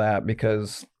now with all that?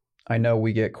 Because I know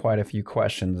we get quite a few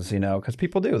questions, because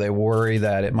people do. They worry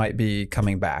that it might be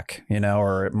coming back,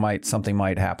 or something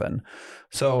might happen.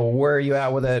 So where are you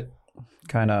at with it?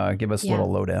 Kind of give us a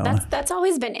little lowdown. That's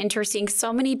always been interesting.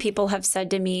 So many people have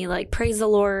said to me, like, praise the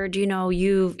Lord,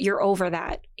 you're over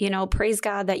that, praise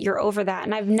God that you're over that.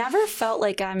 And I've never felt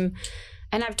like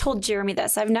and I've told Jeremy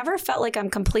this, I've never felt like I'm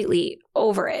completely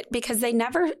over it, because they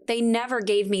never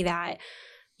gave me that,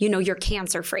 you're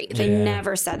cancer free. They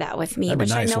never said that with me, which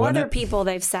nice, I know other people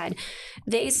they've said.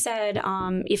 They said,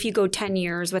 if you go 10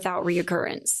 years without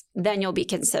reoccurrence, then you'll be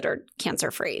considered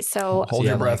cancer free. So hold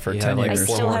your breath for 10 years.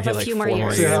 I still have a few more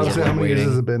years. So how many years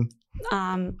has it been?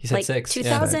 You said 6.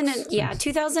 2000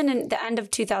 and the end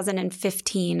of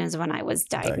 2015 is when I was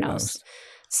diagnosed.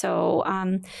 So,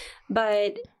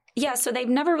 but yeah, so they've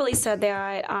never really said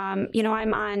that. I'm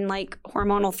on like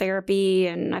hormonal therapy,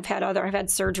 and I've had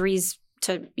surgeries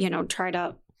to, try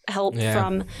to help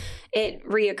from it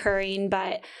reoccurring.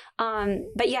 But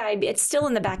yeah, it's still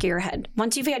in the back of your head.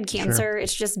 Once you've had cancer,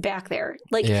 it's just back there.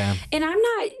 And I'm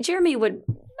not, Jeremy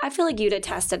I feel like you'd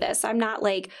attest to this. I'm not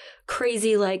like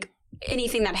crazy, like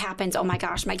anything that happens, oh my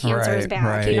gosh, my cancer is back.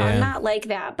 Right, I'm not like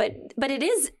that, but it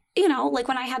is, like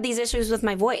when I had these issues with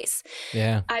my voice,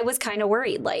 I was kind of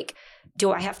worried, like,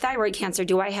 do I have thyroid cancer?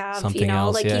 Do I have, something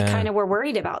else, you kind of were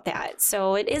worried about that.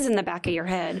 So it is in the back of your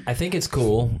head. I think it's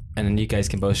cool, and you guys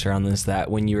can both share on this, that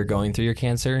when you were going through your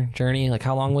cancer journey, like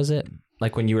how long was it?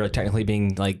 Like when you were technically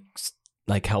being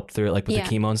like helped through it, like with the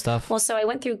chemo and stuff? Well, so I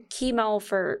went through chemo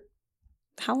for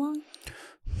how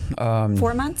long?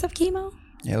 4 months of chemo.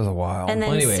 Yeah, it was a while. And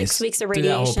then 6 weeks of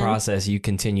radiation. Through that whole process, you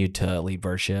continued to lead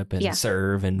worship and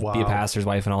serve and be a pastor's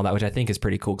wife and all that, which I think is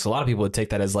pretty cool. Because a lot of people would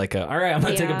take that as like, all right, I'm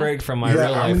going to take a break from my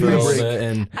real life for a little bit.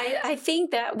 And I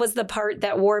think that was the part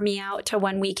that wore me out to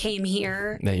when we came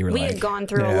here. That you were we had gone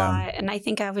through a lot. And I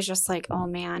think I was just like, oh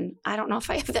man, I don't know if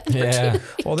I have that energy.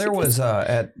 Well, there was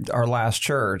at our last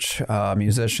church,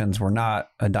 musicians were not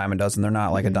a dime a dozen. They're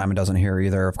not like a dime a dozen here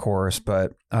either, of course.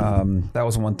 But that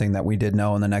was one thing that we did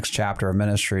know in the next chapter of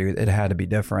ministry. It had to be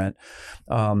different.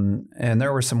 And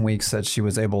there were some weeks that she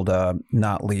was able to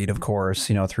not lead, of course,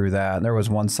 through that. And there was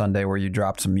one Sunday where you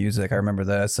dropped some music. I remember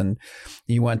this, and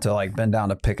you went to like bend down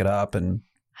to pick it up, and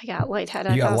I got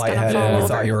lightheaded. You got lightheaded. You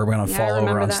thought you were going to fall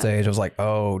over on stage. I was like,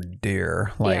 oh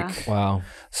dear. Wow.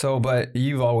 So, but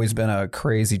you've always been a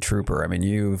crazy trooper. I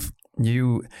mean,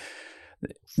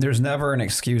 there's never an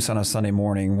excuse on a Sunday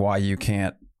morning why you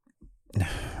can't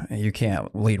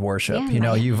lead worship.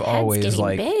 You've always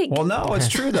like, big. Well, no, it's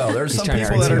true though. There's some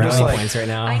people that are just like right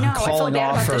now. I know, calling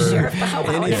off for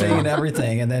anything and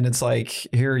everything. And then it's like,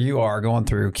 here you are going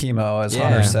through chemo, as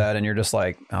Hunter said, and you're just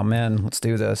like, I'm in, let's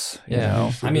do this.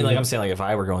 Yeah. I mean, like I'm saying, like if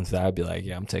I were going through that, I'd be like,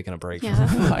 I'm taking a break.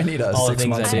 Yeah. I need a 6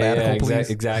 month sabbatical, please.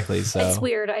 Exactly. So it's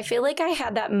weird. I feel like I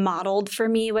had that modeled for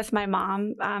me with my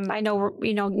mom. I know,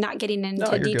 not getting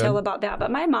into detail about that,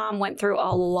 but my mom went through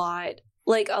a lot.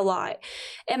 Like a lot.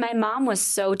 And my mom was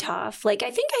so tough. Like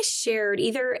I think I shared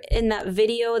either in that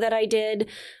video that I did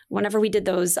whenever we did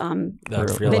those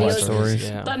videos. Stories.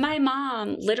 Yeah. But my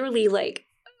mom literally, like,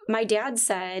 my dad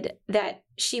said that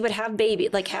she would have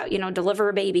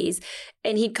deliver babies,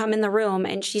 and he'd come in the room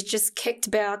and she's just kicked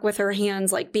back with her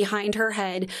hands like behind her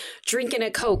head, drinking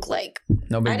a Coke, like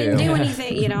no big I didn't do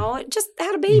anything, just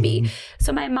had a baby.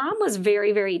 So my mom was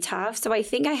very, very tough. So I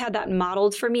think I had that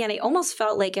modeled for me, and I almost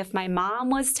felt like if my mom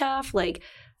was tough, like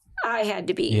I had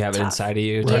to be You have tough. it inside of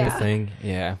you type of thing.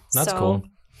 Yeah. That's cool.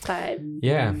 But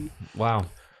yeah. Wow.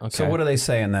 Okay. So what are they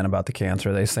saying then about the cancer?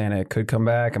 Are they saying it could come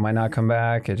back? It might not come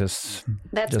back? That's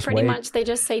pretty much, they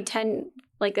just say 10,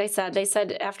 like they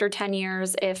said after 10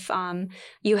 years, if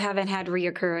you haven't had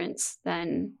reoccurrence,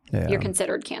 then you're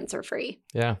considered cancer free.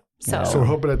 Yeah. So we're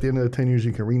hoping at the end of the 10 years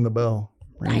you can ring the bell.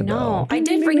 I know. I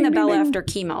did ring the bell after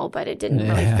chemo, but it didn't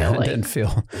really feel like. It didn't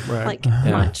feel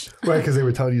much. Right, because they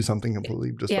would tell you something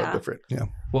completely just different. Yeah.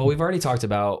 Well, we've already talked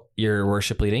about your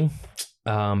worship leading.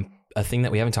 A thing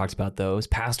that we haven't talked about, though, is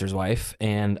pastor's wife.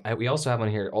 And we also have on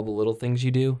here all the little things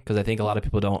you do, because I think a lot of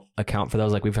people don't account for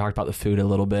those. Like we've talked about the food a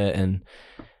little bit and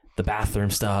the bathroom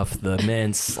stuff, the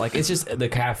mints. Like it's just the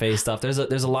cafe stuff. There's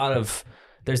a lot of...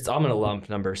 I'm going to lump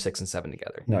number 6 and 7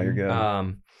 together. No, you're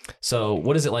good. So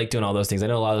what is it like doing all those things? I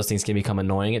know a lot of those things can become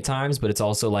annoying at times, but it's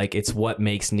also like, it's what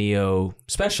makes Neo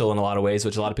special in a lot of ways,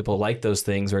 which a lot of people like those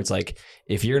things where it's like,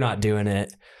 if you're not doing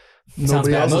it, sounds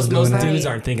bad. Most dudes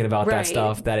aren't thinking about that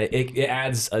stuff, that it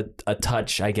adds a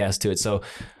touch, I guess, to it. So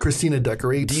Christina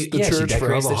decorates the church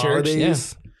for all the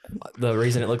holidays. Yeah. The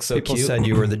reason it looks so People cute. said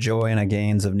you were the joy and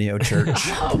gains of Neo Church.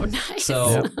 Oh, nice.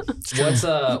 So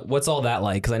what's all that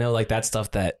like? Because I know like that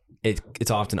stuff that it's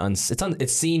often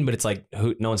it's seen, but it's like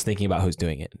no one's thinking about who's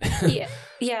doing it.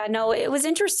 Yeah. No, it was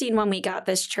interesting when we got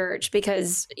this church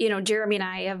because, you know, Jeremy and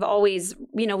I have always,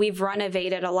 you know, we've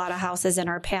renovated a lot of houses in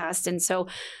our past. And so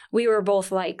we were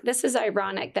both like, this is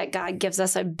ironic that God gives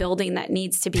us a building that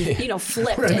needs to be, you know,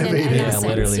 flipped in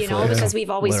essence, you know, because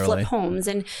we've always flipped homes.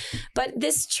 But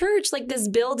this church, like this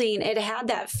building, it had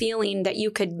that feeling that you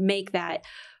could make that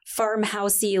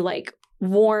farmhousey, like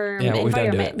warm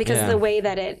environment because of the way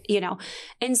that it, you know.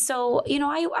 And so, you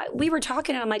know, we were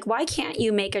talking and I'm like, why can't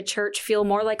you make a church feel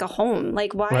more like a home?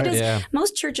 Like why does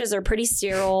most churches are pretty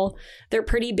sterile, they're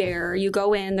pretty bare, you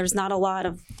go in, there's not a lot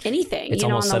of anything. It's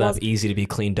almost set up easy to be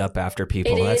cleaned up after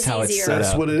people. That's how it's set up.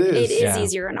 That's what it is. It is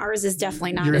easier, and ours is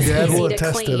definitely not Your as dad will easy to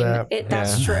attest clean. to that.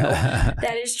 That's true.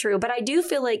 That is true. But I do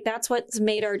feel like that's what's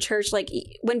made our church, like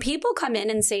when people come in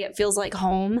and say it feels like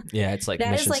home. Yeah, it's like that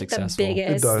mission is like successful. the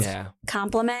biggest Yeah.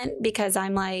 compliment, because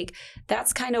I'm like,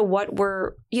 that's kind of what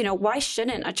we're, you know, why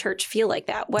shouldn't a church feel like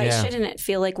that? Why shouldn't it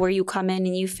feel like where you come in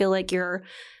and you feel like you're,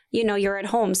 you know, you're at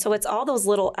home? So it's all those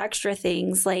little extra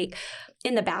things, like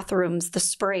in the bathrooms, the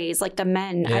sprays, like the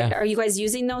men. Are you guys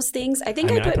using those things? I think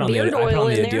I put beard oil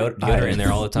in there. Deodorant in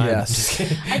there all the time. Yes.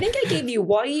 I think I gave you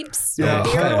wipes. Yeah,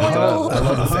 beard oil. I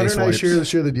love the face wipes. I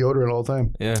share the deodorant all the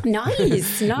time. Yeah.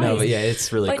 Nice. No, but yeah,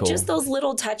 it's really cool. But just those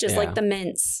little touches, like the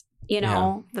mints. You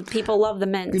know, the people love the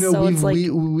mints. You know, so it's like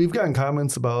we've gotten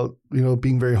comments about, you know,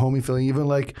 being very homey feeling. Even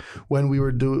like when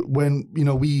you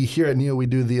know, we here at Neo, we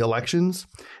do the elections,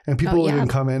 and people will even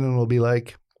come in and will be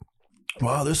like,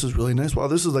 wow, this is really nice. Wow,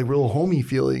 this is like real homey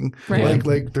feeling. Right.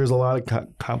 Like there's a lot of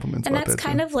compliments. And about that's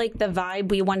kind of like the vibe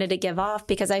we wanted to give off,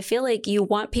 because I feel like you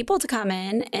want people to come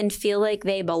in and feel like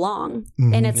they belong.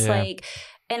 Mm-hmm. And it's like,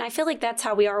 and I feel like that's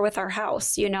how we are with our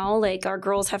house, you know, like our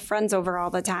girls have friends over all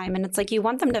the time. And it's like you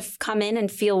want them to come in and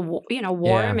feel, you know,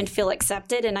 warm and feel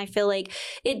accepted. And I feel like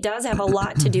it does have a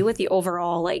lot to do with the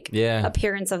overall like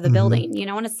appearance of the building, you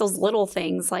know, and it's those little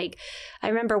things. Like I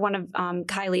remember one of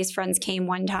Kylie's friends came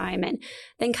one time, and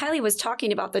then Kylie was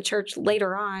talking about the church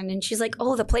later on, and she's like,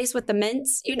 oh, the place with the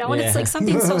mints, you know, and it's like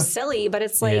something so silly, but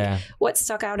it's like what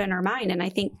stuck out in her mind. And I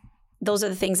think those are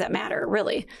the things that matter,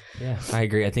 really. Yeah, I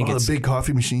agree. I think it's the big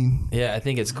coffee machine. Yeah, I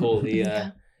think it's cool.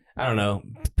 The I don't know,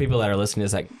 people that are listening to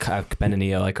this, like Ben and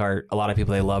Neo, like a lot of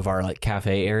people, they love our like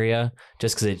cafe area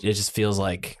just because it just feels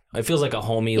like a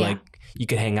homey like. You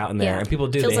could hang out in there, and people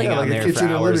do. They hang out in there for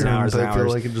hours and hours and hours. I feel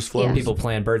like it just flows. People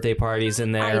plan birthday parties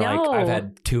in there. Like I've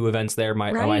had 2 events there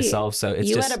myself, so it's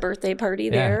you had a birthday party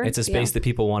there. It's a space that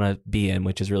people want to be in,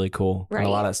 which is really cool. Right. And a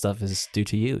lot of that stuff is due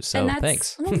to you. So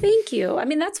thanks. Well, thank you. I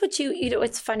mean, that's what you know.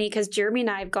 It's funny because Jeremy and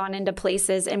I have gone into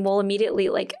places, and we'll immediately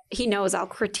like he knows I'll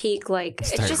critique. Like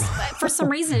it's just for some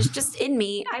reason it's just in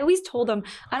me. I always told him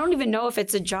I don't even know if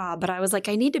it's a job, but I was like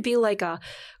I need to be like a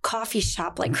coffee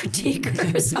shop like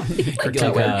critiquer or something. What's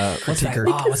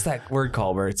that word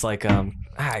called where it's like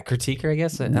critiquer, I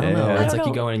guess. I don't know. It's like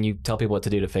you go in and you tell people what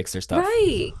to do to fix their stuff.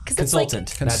 Right.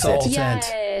 Consultant. That's it.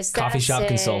 Yes. Coffee shop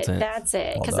consultant. That's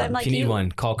it. Because I'm like, if you need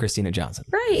one, call Christina Johnson.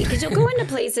 Right. Because you'll go into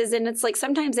places and it's like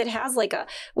sometimes it has like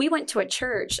we went to a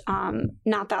church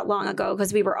not that long ago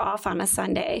because we were off on a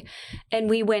Sunday, and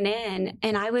we went in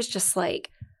and I was just like,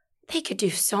 they could do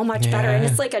so much better. And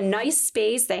it's like a nice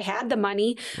space. They had the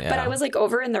money, but I was like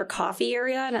over in their coffee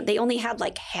area and they only had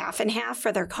like half and half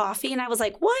for their coffee. And I was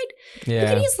like, what? You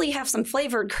could easily have some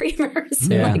flavored creamers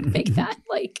and like make that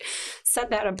like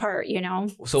set that apart, you know?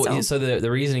 So the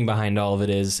reasoning behind all of it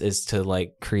is to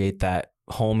like create that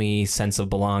homey sense of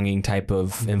belonging type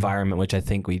of environment, which I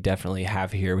think we definitely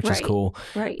have here, which is cool.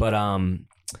 Right. But,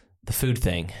 the food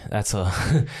thing, that's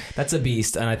a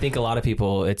beast. And I think a lot of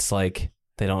people, it's like,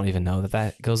 they don't even know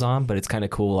that goes on, but it's kind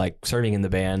of cool. Like serving in the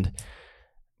band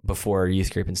before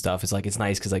youth group and stuff. It's like, it's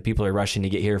nice because like people are rushing to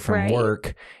get here from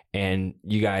work, and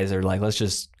you guys are like, let's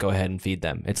just go ahead and feed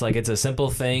them. It's like, it's a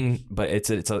simple thing, but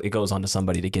it goes on to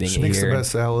somebody to getting it here. Makes the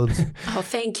best salads. Oh,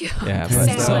 thank you. Yeah,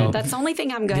 salad. That's the only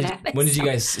thing I'm good at. When did you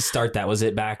guys start that? Was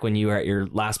it back when you were at your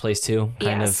last place too?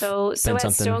 So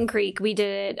at Stone Creek, we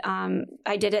did it.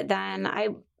 I did it then.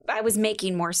 I was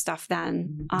making more stuff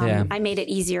then. I made it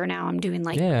easier now. I'm doing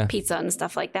like pizza and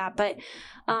stuff like that. But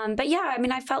yeah, I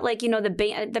mean, I felt like,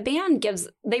 the band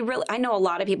I know a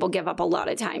lot of people give up a lot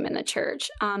of time in the church.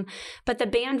 But the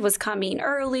band was coming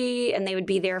early and they would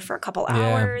be there for a couple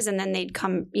hours and then they'd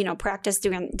come, practice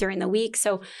during the week.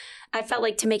 So I felt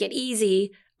like to make it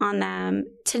easy on them,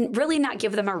 to really not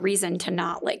give them a reason to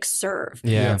not like serve.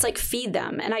 Yeah. It's like feed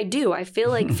them. And I feel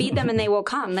like feed them and they will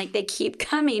come. Like they keep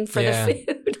coming for the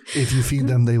food. If you feed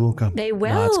them, they will come. They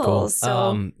will. No, that's cool.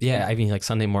 So I mean like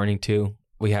Sunday morning too.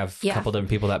 We have a couple different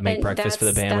people that make breakfast for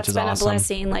the band, which is awesome. That's been a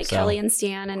blessing. Like Kelly and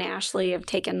Stan and Ashley have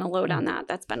taken the load on that.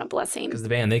 That's been a blessing. Because the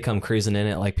band, they come cruising in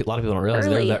at like a lot of people don't realize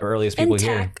they're the earliest people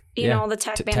here. The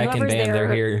tech band, whoever's there,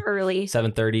 they're here early,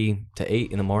 7:30 to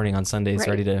 8 in the morning on Sundays,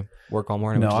 ready to work all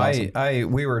morning. No,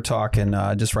 we were talking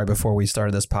just right before we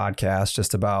started this podcast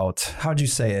just about, how'd you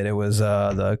say it? It was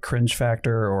the cringe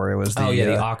factor, or it was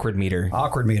the awkward meter.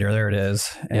 Awkward meter, there it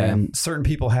is. And certain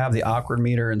people have the awkward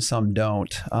meter and some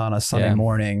don't on a Sunday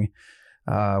morning.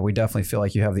 We definitely feel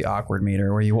like you have the awkward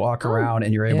meter where you walk around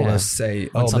and you're able to say,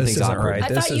 this isn't awkward. right. I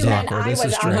This is awkward. This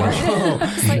is strange.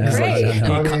 It's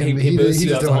like, great. He boosts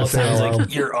you up the whole time. He's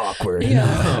like, you're awkward.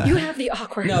 Yeah. You have the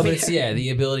awkward No, but it's, the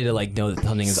ability to like know that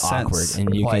something is awkward.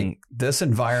 And you can... This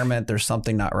environment, there's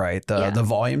something not right. The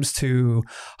volume's too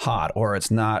hot, or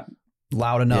it's not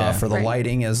loud enough, or the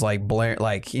lighting is like blare.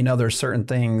 Like, there's certain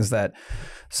things that...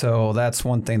 So that's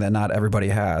one thing that not everybody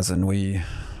has, and we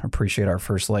appreciate our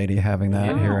first lady having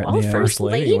that here at the First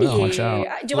lady. Watch out.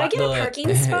 Do I get a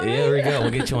parking spot? Yeah, there we go. We'll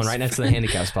get you one right next to the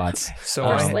handicap spots. So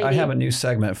I have a new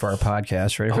segment for our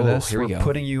podcast. Ready for this? Here we go.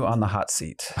 Putting you on the hot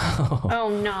seat.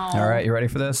 Oh no! All right, you ready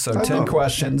for this? So 10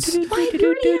 questions.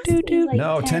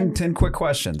 No, 10 quick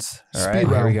questions. All right,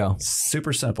 here we go.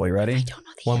 Super simple. You ready? I don't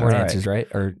know the one word answers, right?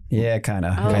 Or kind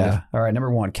of. Yeah. All right.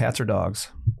 Number 1, cats or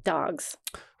dogs? Dogs.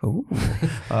 Ooh.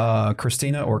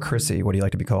 Christina or Chrissy? What do you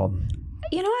like to be called?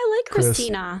 I like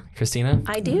Christina. Christina?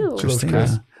 I do.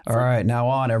 Christina. All right. Now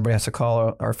on, everybody has to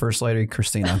call our first lady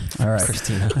Christina. All right.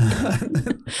 Christina.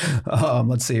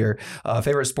 Let's see here.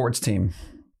 Favorite sports team?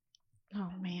 Oh,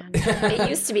 man. It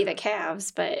used to be the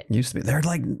Cavs, but... They're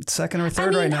like second or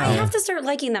third right now. I have to start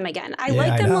liking them again. I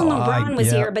liked them when LeBron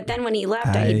was here, but then when he left,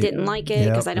 I didn't like it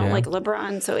because I don't like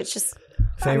LeBron. So it's just...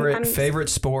 Favorite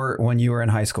sport when you were in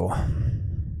high school?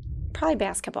 Probably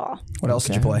basketball. What else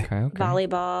did you play? Okay.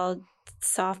 Volleyball,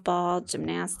 softball,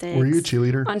 gymnastics. Were you a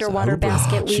cheerleader? Underwater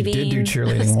basket weaving. She did do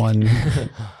cheerleading one.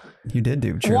 You did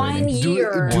do cheerleading. 1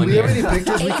 year. Do we have any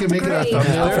pictures we can make it a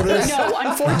thumbnail for this? No,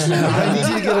 unfortunately. I need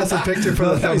you to get us a picture for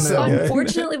the thumbnail.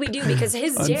 Unfortunately, we do, because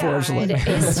his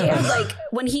dad, like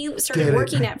when he started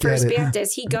working at First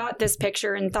Baptist, he got this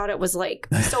picture and thought it was like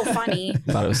so funny.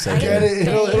 Thought it was so Get it.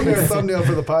 It'll be a thumbnail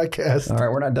for the podcast. All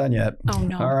right, we're not done yet. Oh,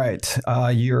 no. All right.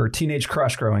 Your teenage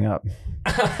crush growing up.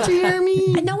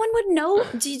 Jeremy. No one would know.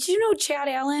 Did you know Chad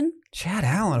Allen? Chad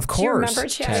Allen, of course. Do you remember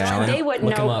Chad Allen? They wouldn't know.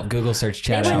 Look him up. Google search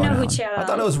Chad Allen. They wouldn't know who Chad Allen. I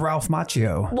thought it was Ralph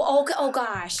Macchio. Well, oh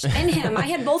gosh, and him. I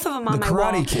had both of them on my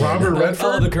wall. The Karate Kid. Robert Redford.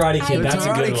 Oh, the Karate Kid. That's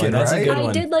a good one. That's a good one.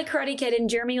 I did like Karate Kid, and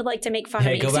Jeremy would like to make fun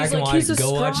of me. Go back and watch.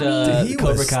 Go watch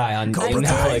Cobra Kai on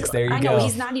Netflix. There you go. I know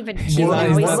he's not even.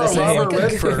 Robert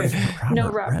Redford.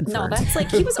 No, that's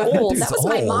like he was old. That was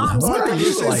my mom's crush.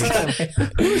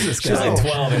 Who is this guy? She's like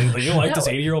 12, and you like this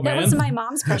 80-year-old man? That was my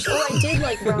mom's crush. Oh, I did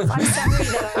like Ralph. I'm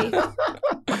sorry that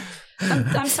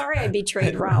I'm sorry I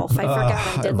betrayed Ralph. I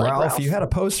forgot I did like Ralph. You had a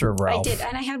poster of Ralph. I did,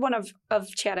 and I had one of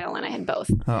Chad Allen. I had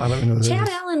both. I don't know Chad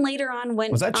Allen later on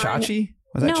went. Was that Chachi?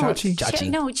 Was that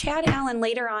Chachi? No, Chad Allen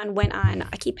later on went on.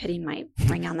 I keep hitting my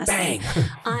ring on this thing.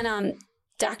 On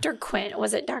Dr. Quinn.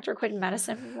 Was it Dr. Quinn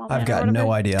Medicine Woman? I've got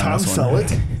no idea. Tom Selleck?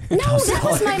 No, that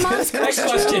was my mom's crush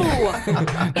too.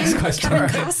 Next question. Kevin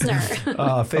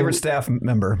Costner. Favorite staff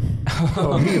member?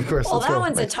 Oh, me, of course. Well, that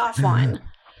one's a tough one.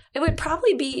 It would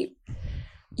probably be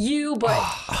you, but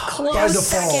close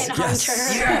second, Hunter.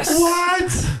 Yes.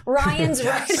 What? Ryan's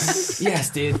right. Yes,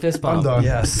 dude. Fist bump. I'm done.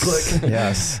 Yes. Click.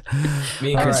 Yes.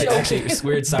 Me and Chris, actually,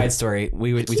 weird side story.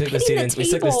 We took the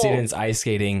students ice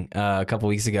skating a couple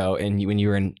weeks ago, and when you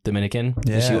were in Dominican,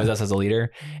 and she was us as a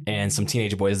leader, and some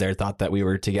teenage boys there thought that we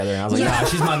were together, and I was like, nah,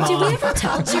 she's my mom. Did we ever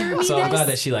tell Jeremy So I'm glad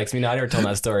that she likes me. No, I never told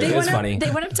that story. It was funny.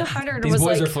 They went up to Hunter and these was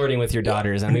boys like, are flirting with your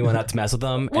daughters, and we went out to mess with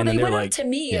them, well, and then they they're went like, up to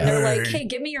me, and they're like, hey,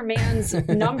 give me your man's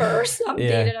number or something.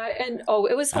 Yeah. And it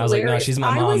was hilarious. I was like, no, she's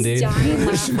my mom, dude. I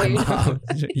was dying laughing.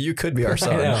 You could be our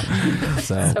son.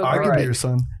 So I could be your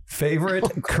son.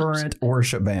 Favorite current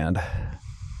worship band?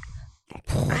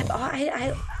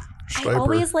 I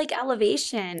always like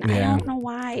Elevation. Yeah. I don't know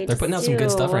why. They're putting out some good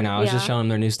stuff right now. I was just showing them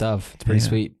their new stuff. It's pretty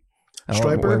sweet.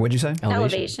 Striper? What'd you say?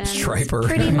 Elevation. Striper.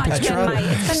 Pretty much been my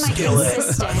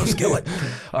consistent. Skillet.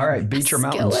 All right, beach or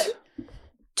mountains? Skillet.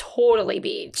 Totally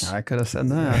beach. I could have said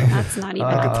that. That's not even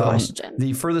a question.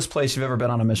 The furthest place you've ever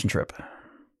been on a mission trip?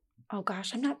 Oh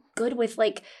gosh, I'm not good with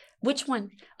which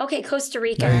one? Okay, Costa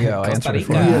Rica. There you go. Costa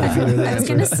Rica. I was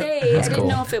gonna say I didn't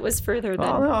know if it was further than.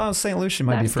 Oh no, St. Lucia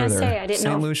might be further. I didn't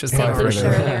know. St. Lucia's St. probably Lucia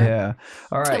further. there. Yeah.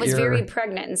 All right. I was very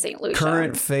pregnant in St. Lucia.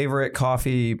 Current favorite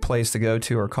coffee place to go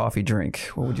to or coffee drink?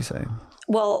 What would you say?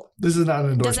 Well, this is not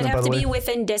an endorsement. Does it have to be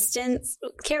within distance?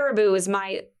 Caribou is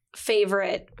my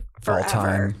favorite forever. All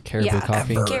time. Caribou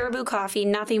coffee. Ever. Caribou coffee.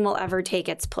 Nothing will ever take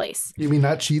its place. You mean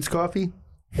not Cheats coffee?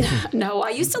 No, I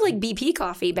used to like BP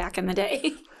coffee back in the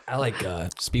day. I like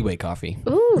Speedway coffee.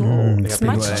 Ooh, it's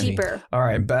Speedway. much cheaper. All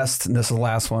right. This is the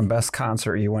last one. Best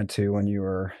concert you went to when you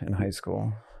were in high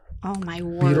school? Oh my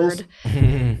word.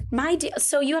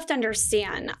 So you have to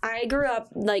understand, I grew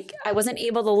up I wasn't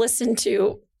able to listen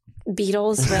to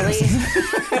Beatles, really.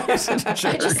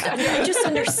 I just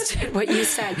understood what you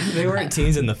said. They weren't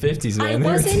teens in the 50s, man. I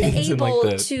wasn't able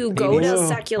in, to go to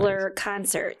secular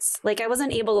concerts. I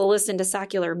wasn't able to listen to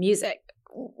secular music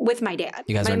with my dad.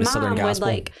 You guys are into Southern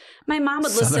Gospel? My mom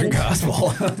would Southern listen.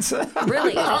 Gospel.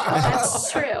 Really?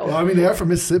 That's true. Well, I mean, they're from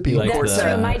Mississippi. That's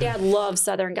true. My dad loves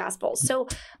Southern Gospel. So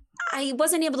I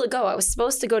wasn't able to go. I was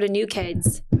supposed to go to New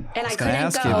Kids, and I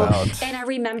couldn't go. And I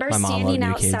remember standing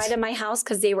outside of my house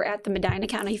because they were at the Medina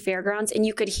County Fairgrounds, and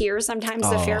you could hear sometimes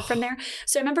the fair from there.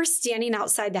 So I remember standing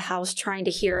outside the house trying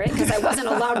to hear it because I wasn't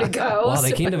allowed to go. Wow,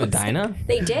 they came to Medina?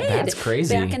 They did. That's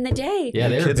crazy. Back in the day. Yeah,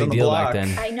 they were a big deal back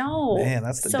then. I know. Man,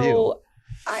 that's the deal. So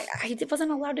I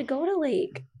wasn't allowed to go to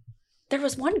there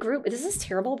was one group. This is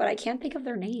terrible, but I can't think of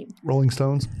their name. Rolling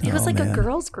Stones. It was a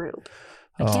girls group.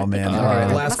 Oh, man. All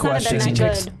right. Last question.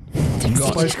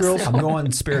 Spice Girls. I'm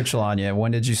going spiritual on you.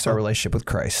 When did you start a relationship with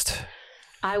Christ?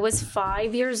 I was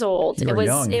 5 years old. You were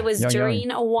young. It was young. during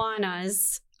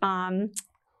Awana's.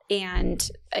 And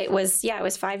it was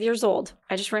 5 years old.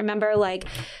 I just remember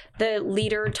the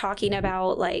leader talking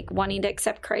about wanting to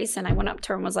accept Christ. And I went up to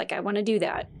her and was like, I want to do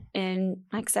that. And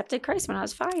I accepted Christ when I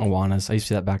was 5. Awanas. I used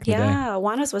to do that back in the day. Yeah,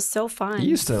 Awanas was so fun. You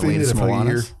used to lead some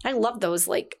Awanas. I love those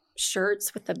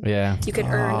shirts with you could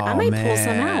earn. Oh, I might pull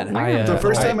some out. The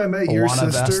first time I met your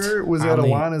Awana sister was at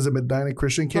Awana's at Medina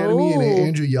Christian Academy, and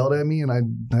Andrew yelled at me, and I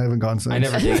haven't gone since. I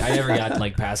never got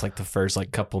past the first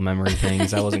couple memory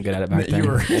things. I wasn't good at it back then.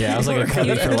 I was a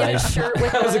cubby for life.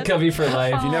 I was a cubby for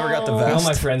life. You never got the vest.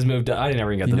 All my friends moved up. I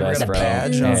never got the vest, bro.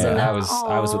 Badge? Yeah,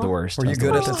 I was the worst. Were you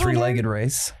good at the 3-legged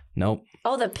race? Nope.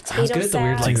 Oh, the potato I was good at the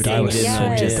weird sack. thing we did in the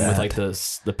Yes.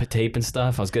 gym with the tape and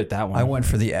stuff. I was good at that one. I went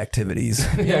for the activities.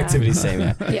 The activities, same.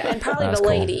 Yeah, and probably That's the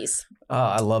cool. ladies.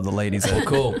 I love the ladies.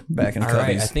 Cool. Back in All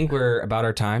right, cubbies. I think we're about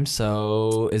our time.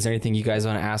 So, is there anything you guys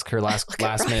want to ask her? Last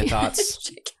minute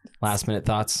thoughts. Last minute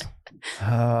thoughts.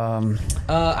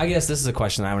 I guess this is a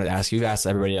question I wanted to ask you. You've asked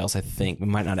everybody else. I think we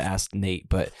might not have asked Nate,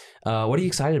 but what are you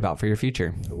excited about for your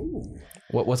future? Ooh.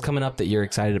 What's coming up that you're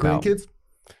excited about? Grandkids?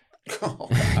 Oh,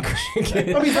 I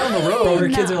mean, down the road. Our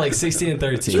kids are 16 and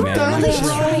 13, man. Down the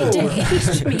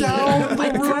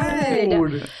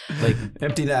road.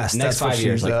 Empty nest. Next That's 5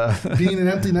 years. Being an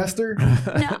empty nester?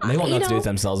 They won't know what to do with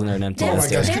themselves when they're an empty Oh my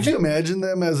nester. gosh, could you imagine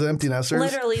them as empty nesters?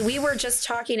 Literally, we were just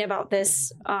talking about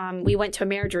this. We went to a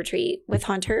marriage retreat with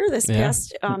Hunter this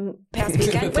past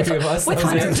weekend. The three of us? With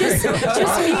Hunter, just me and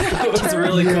Hunter. That was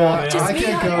really cool, man. I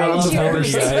can't go. I I'm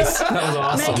divorced, divorced. guys. That was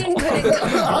awesome. Megan couldn't go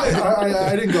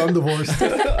I didn't go. I'm divorced.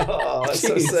 Oh, that's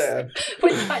so sad.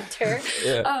 with Hunter.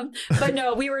 Yeah. But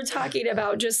no, we were talking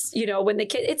about just, when the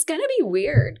kid, it's going to be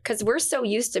weird because we're so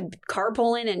used to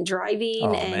carpooling and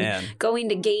driving going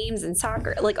to games and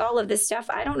soccer, all of this stuff.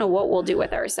 I don't know what we'll do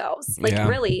with ourselves.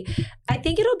 Really, I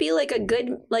think it'll be a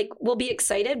good, we'll be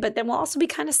excited, but then we'll also be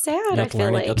kind of sad. I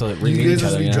feel like. You guys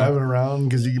just be driving around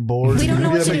because you get bored. We don't know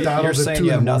what to do. You're saying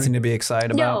you have nothing to be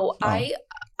excited about? No,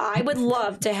 I would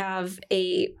love to have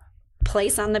a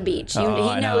place on the beach. He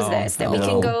knows this, that we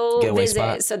can go visit.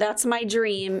 Spot. So that's my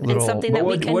dream and something that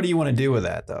we can. What do you want to do with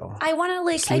that, though? I want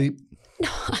to sleep.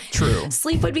 True.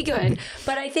 Sleep would be good,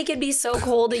 but I think it'd be so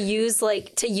cool to use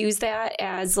that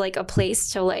as a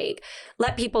place to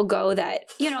let people go that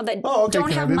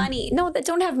don't have money. No, that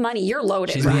don't have money. You're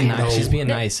loaded. She's being nice. She's being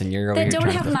nice, and you're over that here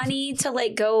don't have money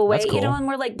to go away. Cool. And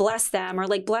we're bless them or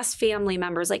bless family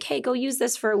members. Hey, go use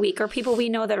this for a week, or people we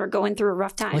know that are going through a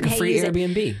rough time. A free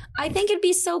Airbnb. I think it'd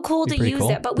be so cool to use cool.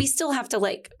 that, but we still have to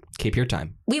Keep your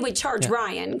time. We would charge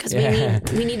Ryan because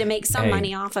we need to make some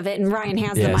money off of it, and Ryan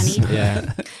has the money.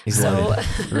 Yeah, he's loaded.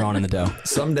 We're on in the dough.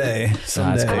 Someday.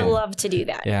 I would love to do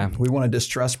that. Yeah, we want a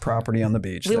distressed property on the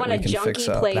beach. We want a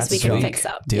junky place we can fix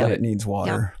up. But it needs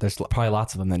water. There's probably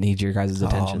lots of them that need your guys'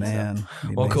 attention. Oh man.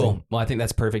 Well, cool. Well, I think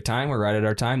that's perfect time. We're right at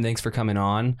our time. Thanks for coming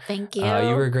on. Thank you.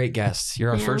 You were a great guest. You're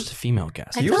our first female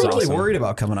guest. You were really worried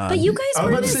about coming on. But you guys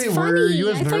weren't as funny.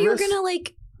 I thought you were gonna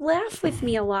laugh with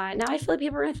me a lot. Now I feel like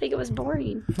people are going to think it was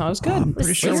boring. No, it was good. I'm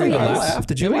pretty sure we laughed.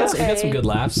 Did you laugh? We got some good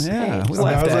laughs. Yeah. We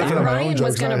laughed at Ryan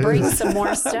was going to bring some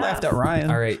more stuff. I laughed at Ryan.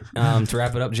 All right. To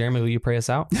wrap it up, Jeremy, will you pray us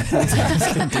out?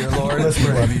 Dear Lord. Let's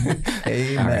pray.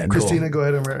 Amen. Right, Christina, go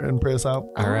ahead and pray us out.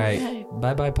 All right.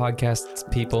 Bye-bye,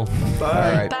 podcast people. Bye.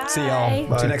 All right. Bye. See y'all.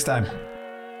 Bye. See you next time.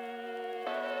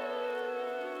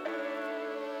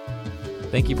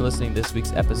 Thank you for listening to this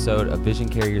week's episode of Vision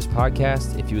Carriers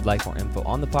Podcast. If you would like more info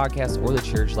on the podcast or the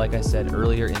church, like I said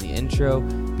earlier in the intro,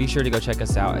 be sure to go check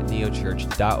us out at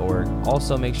neochurch.org.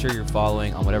 Also, make sure you're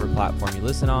following on whatever platform you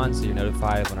listen on so you're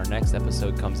notified when our next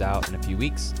episode comes out in a few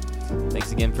weeks.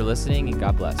 Thanks again for listening, and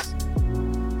God bless.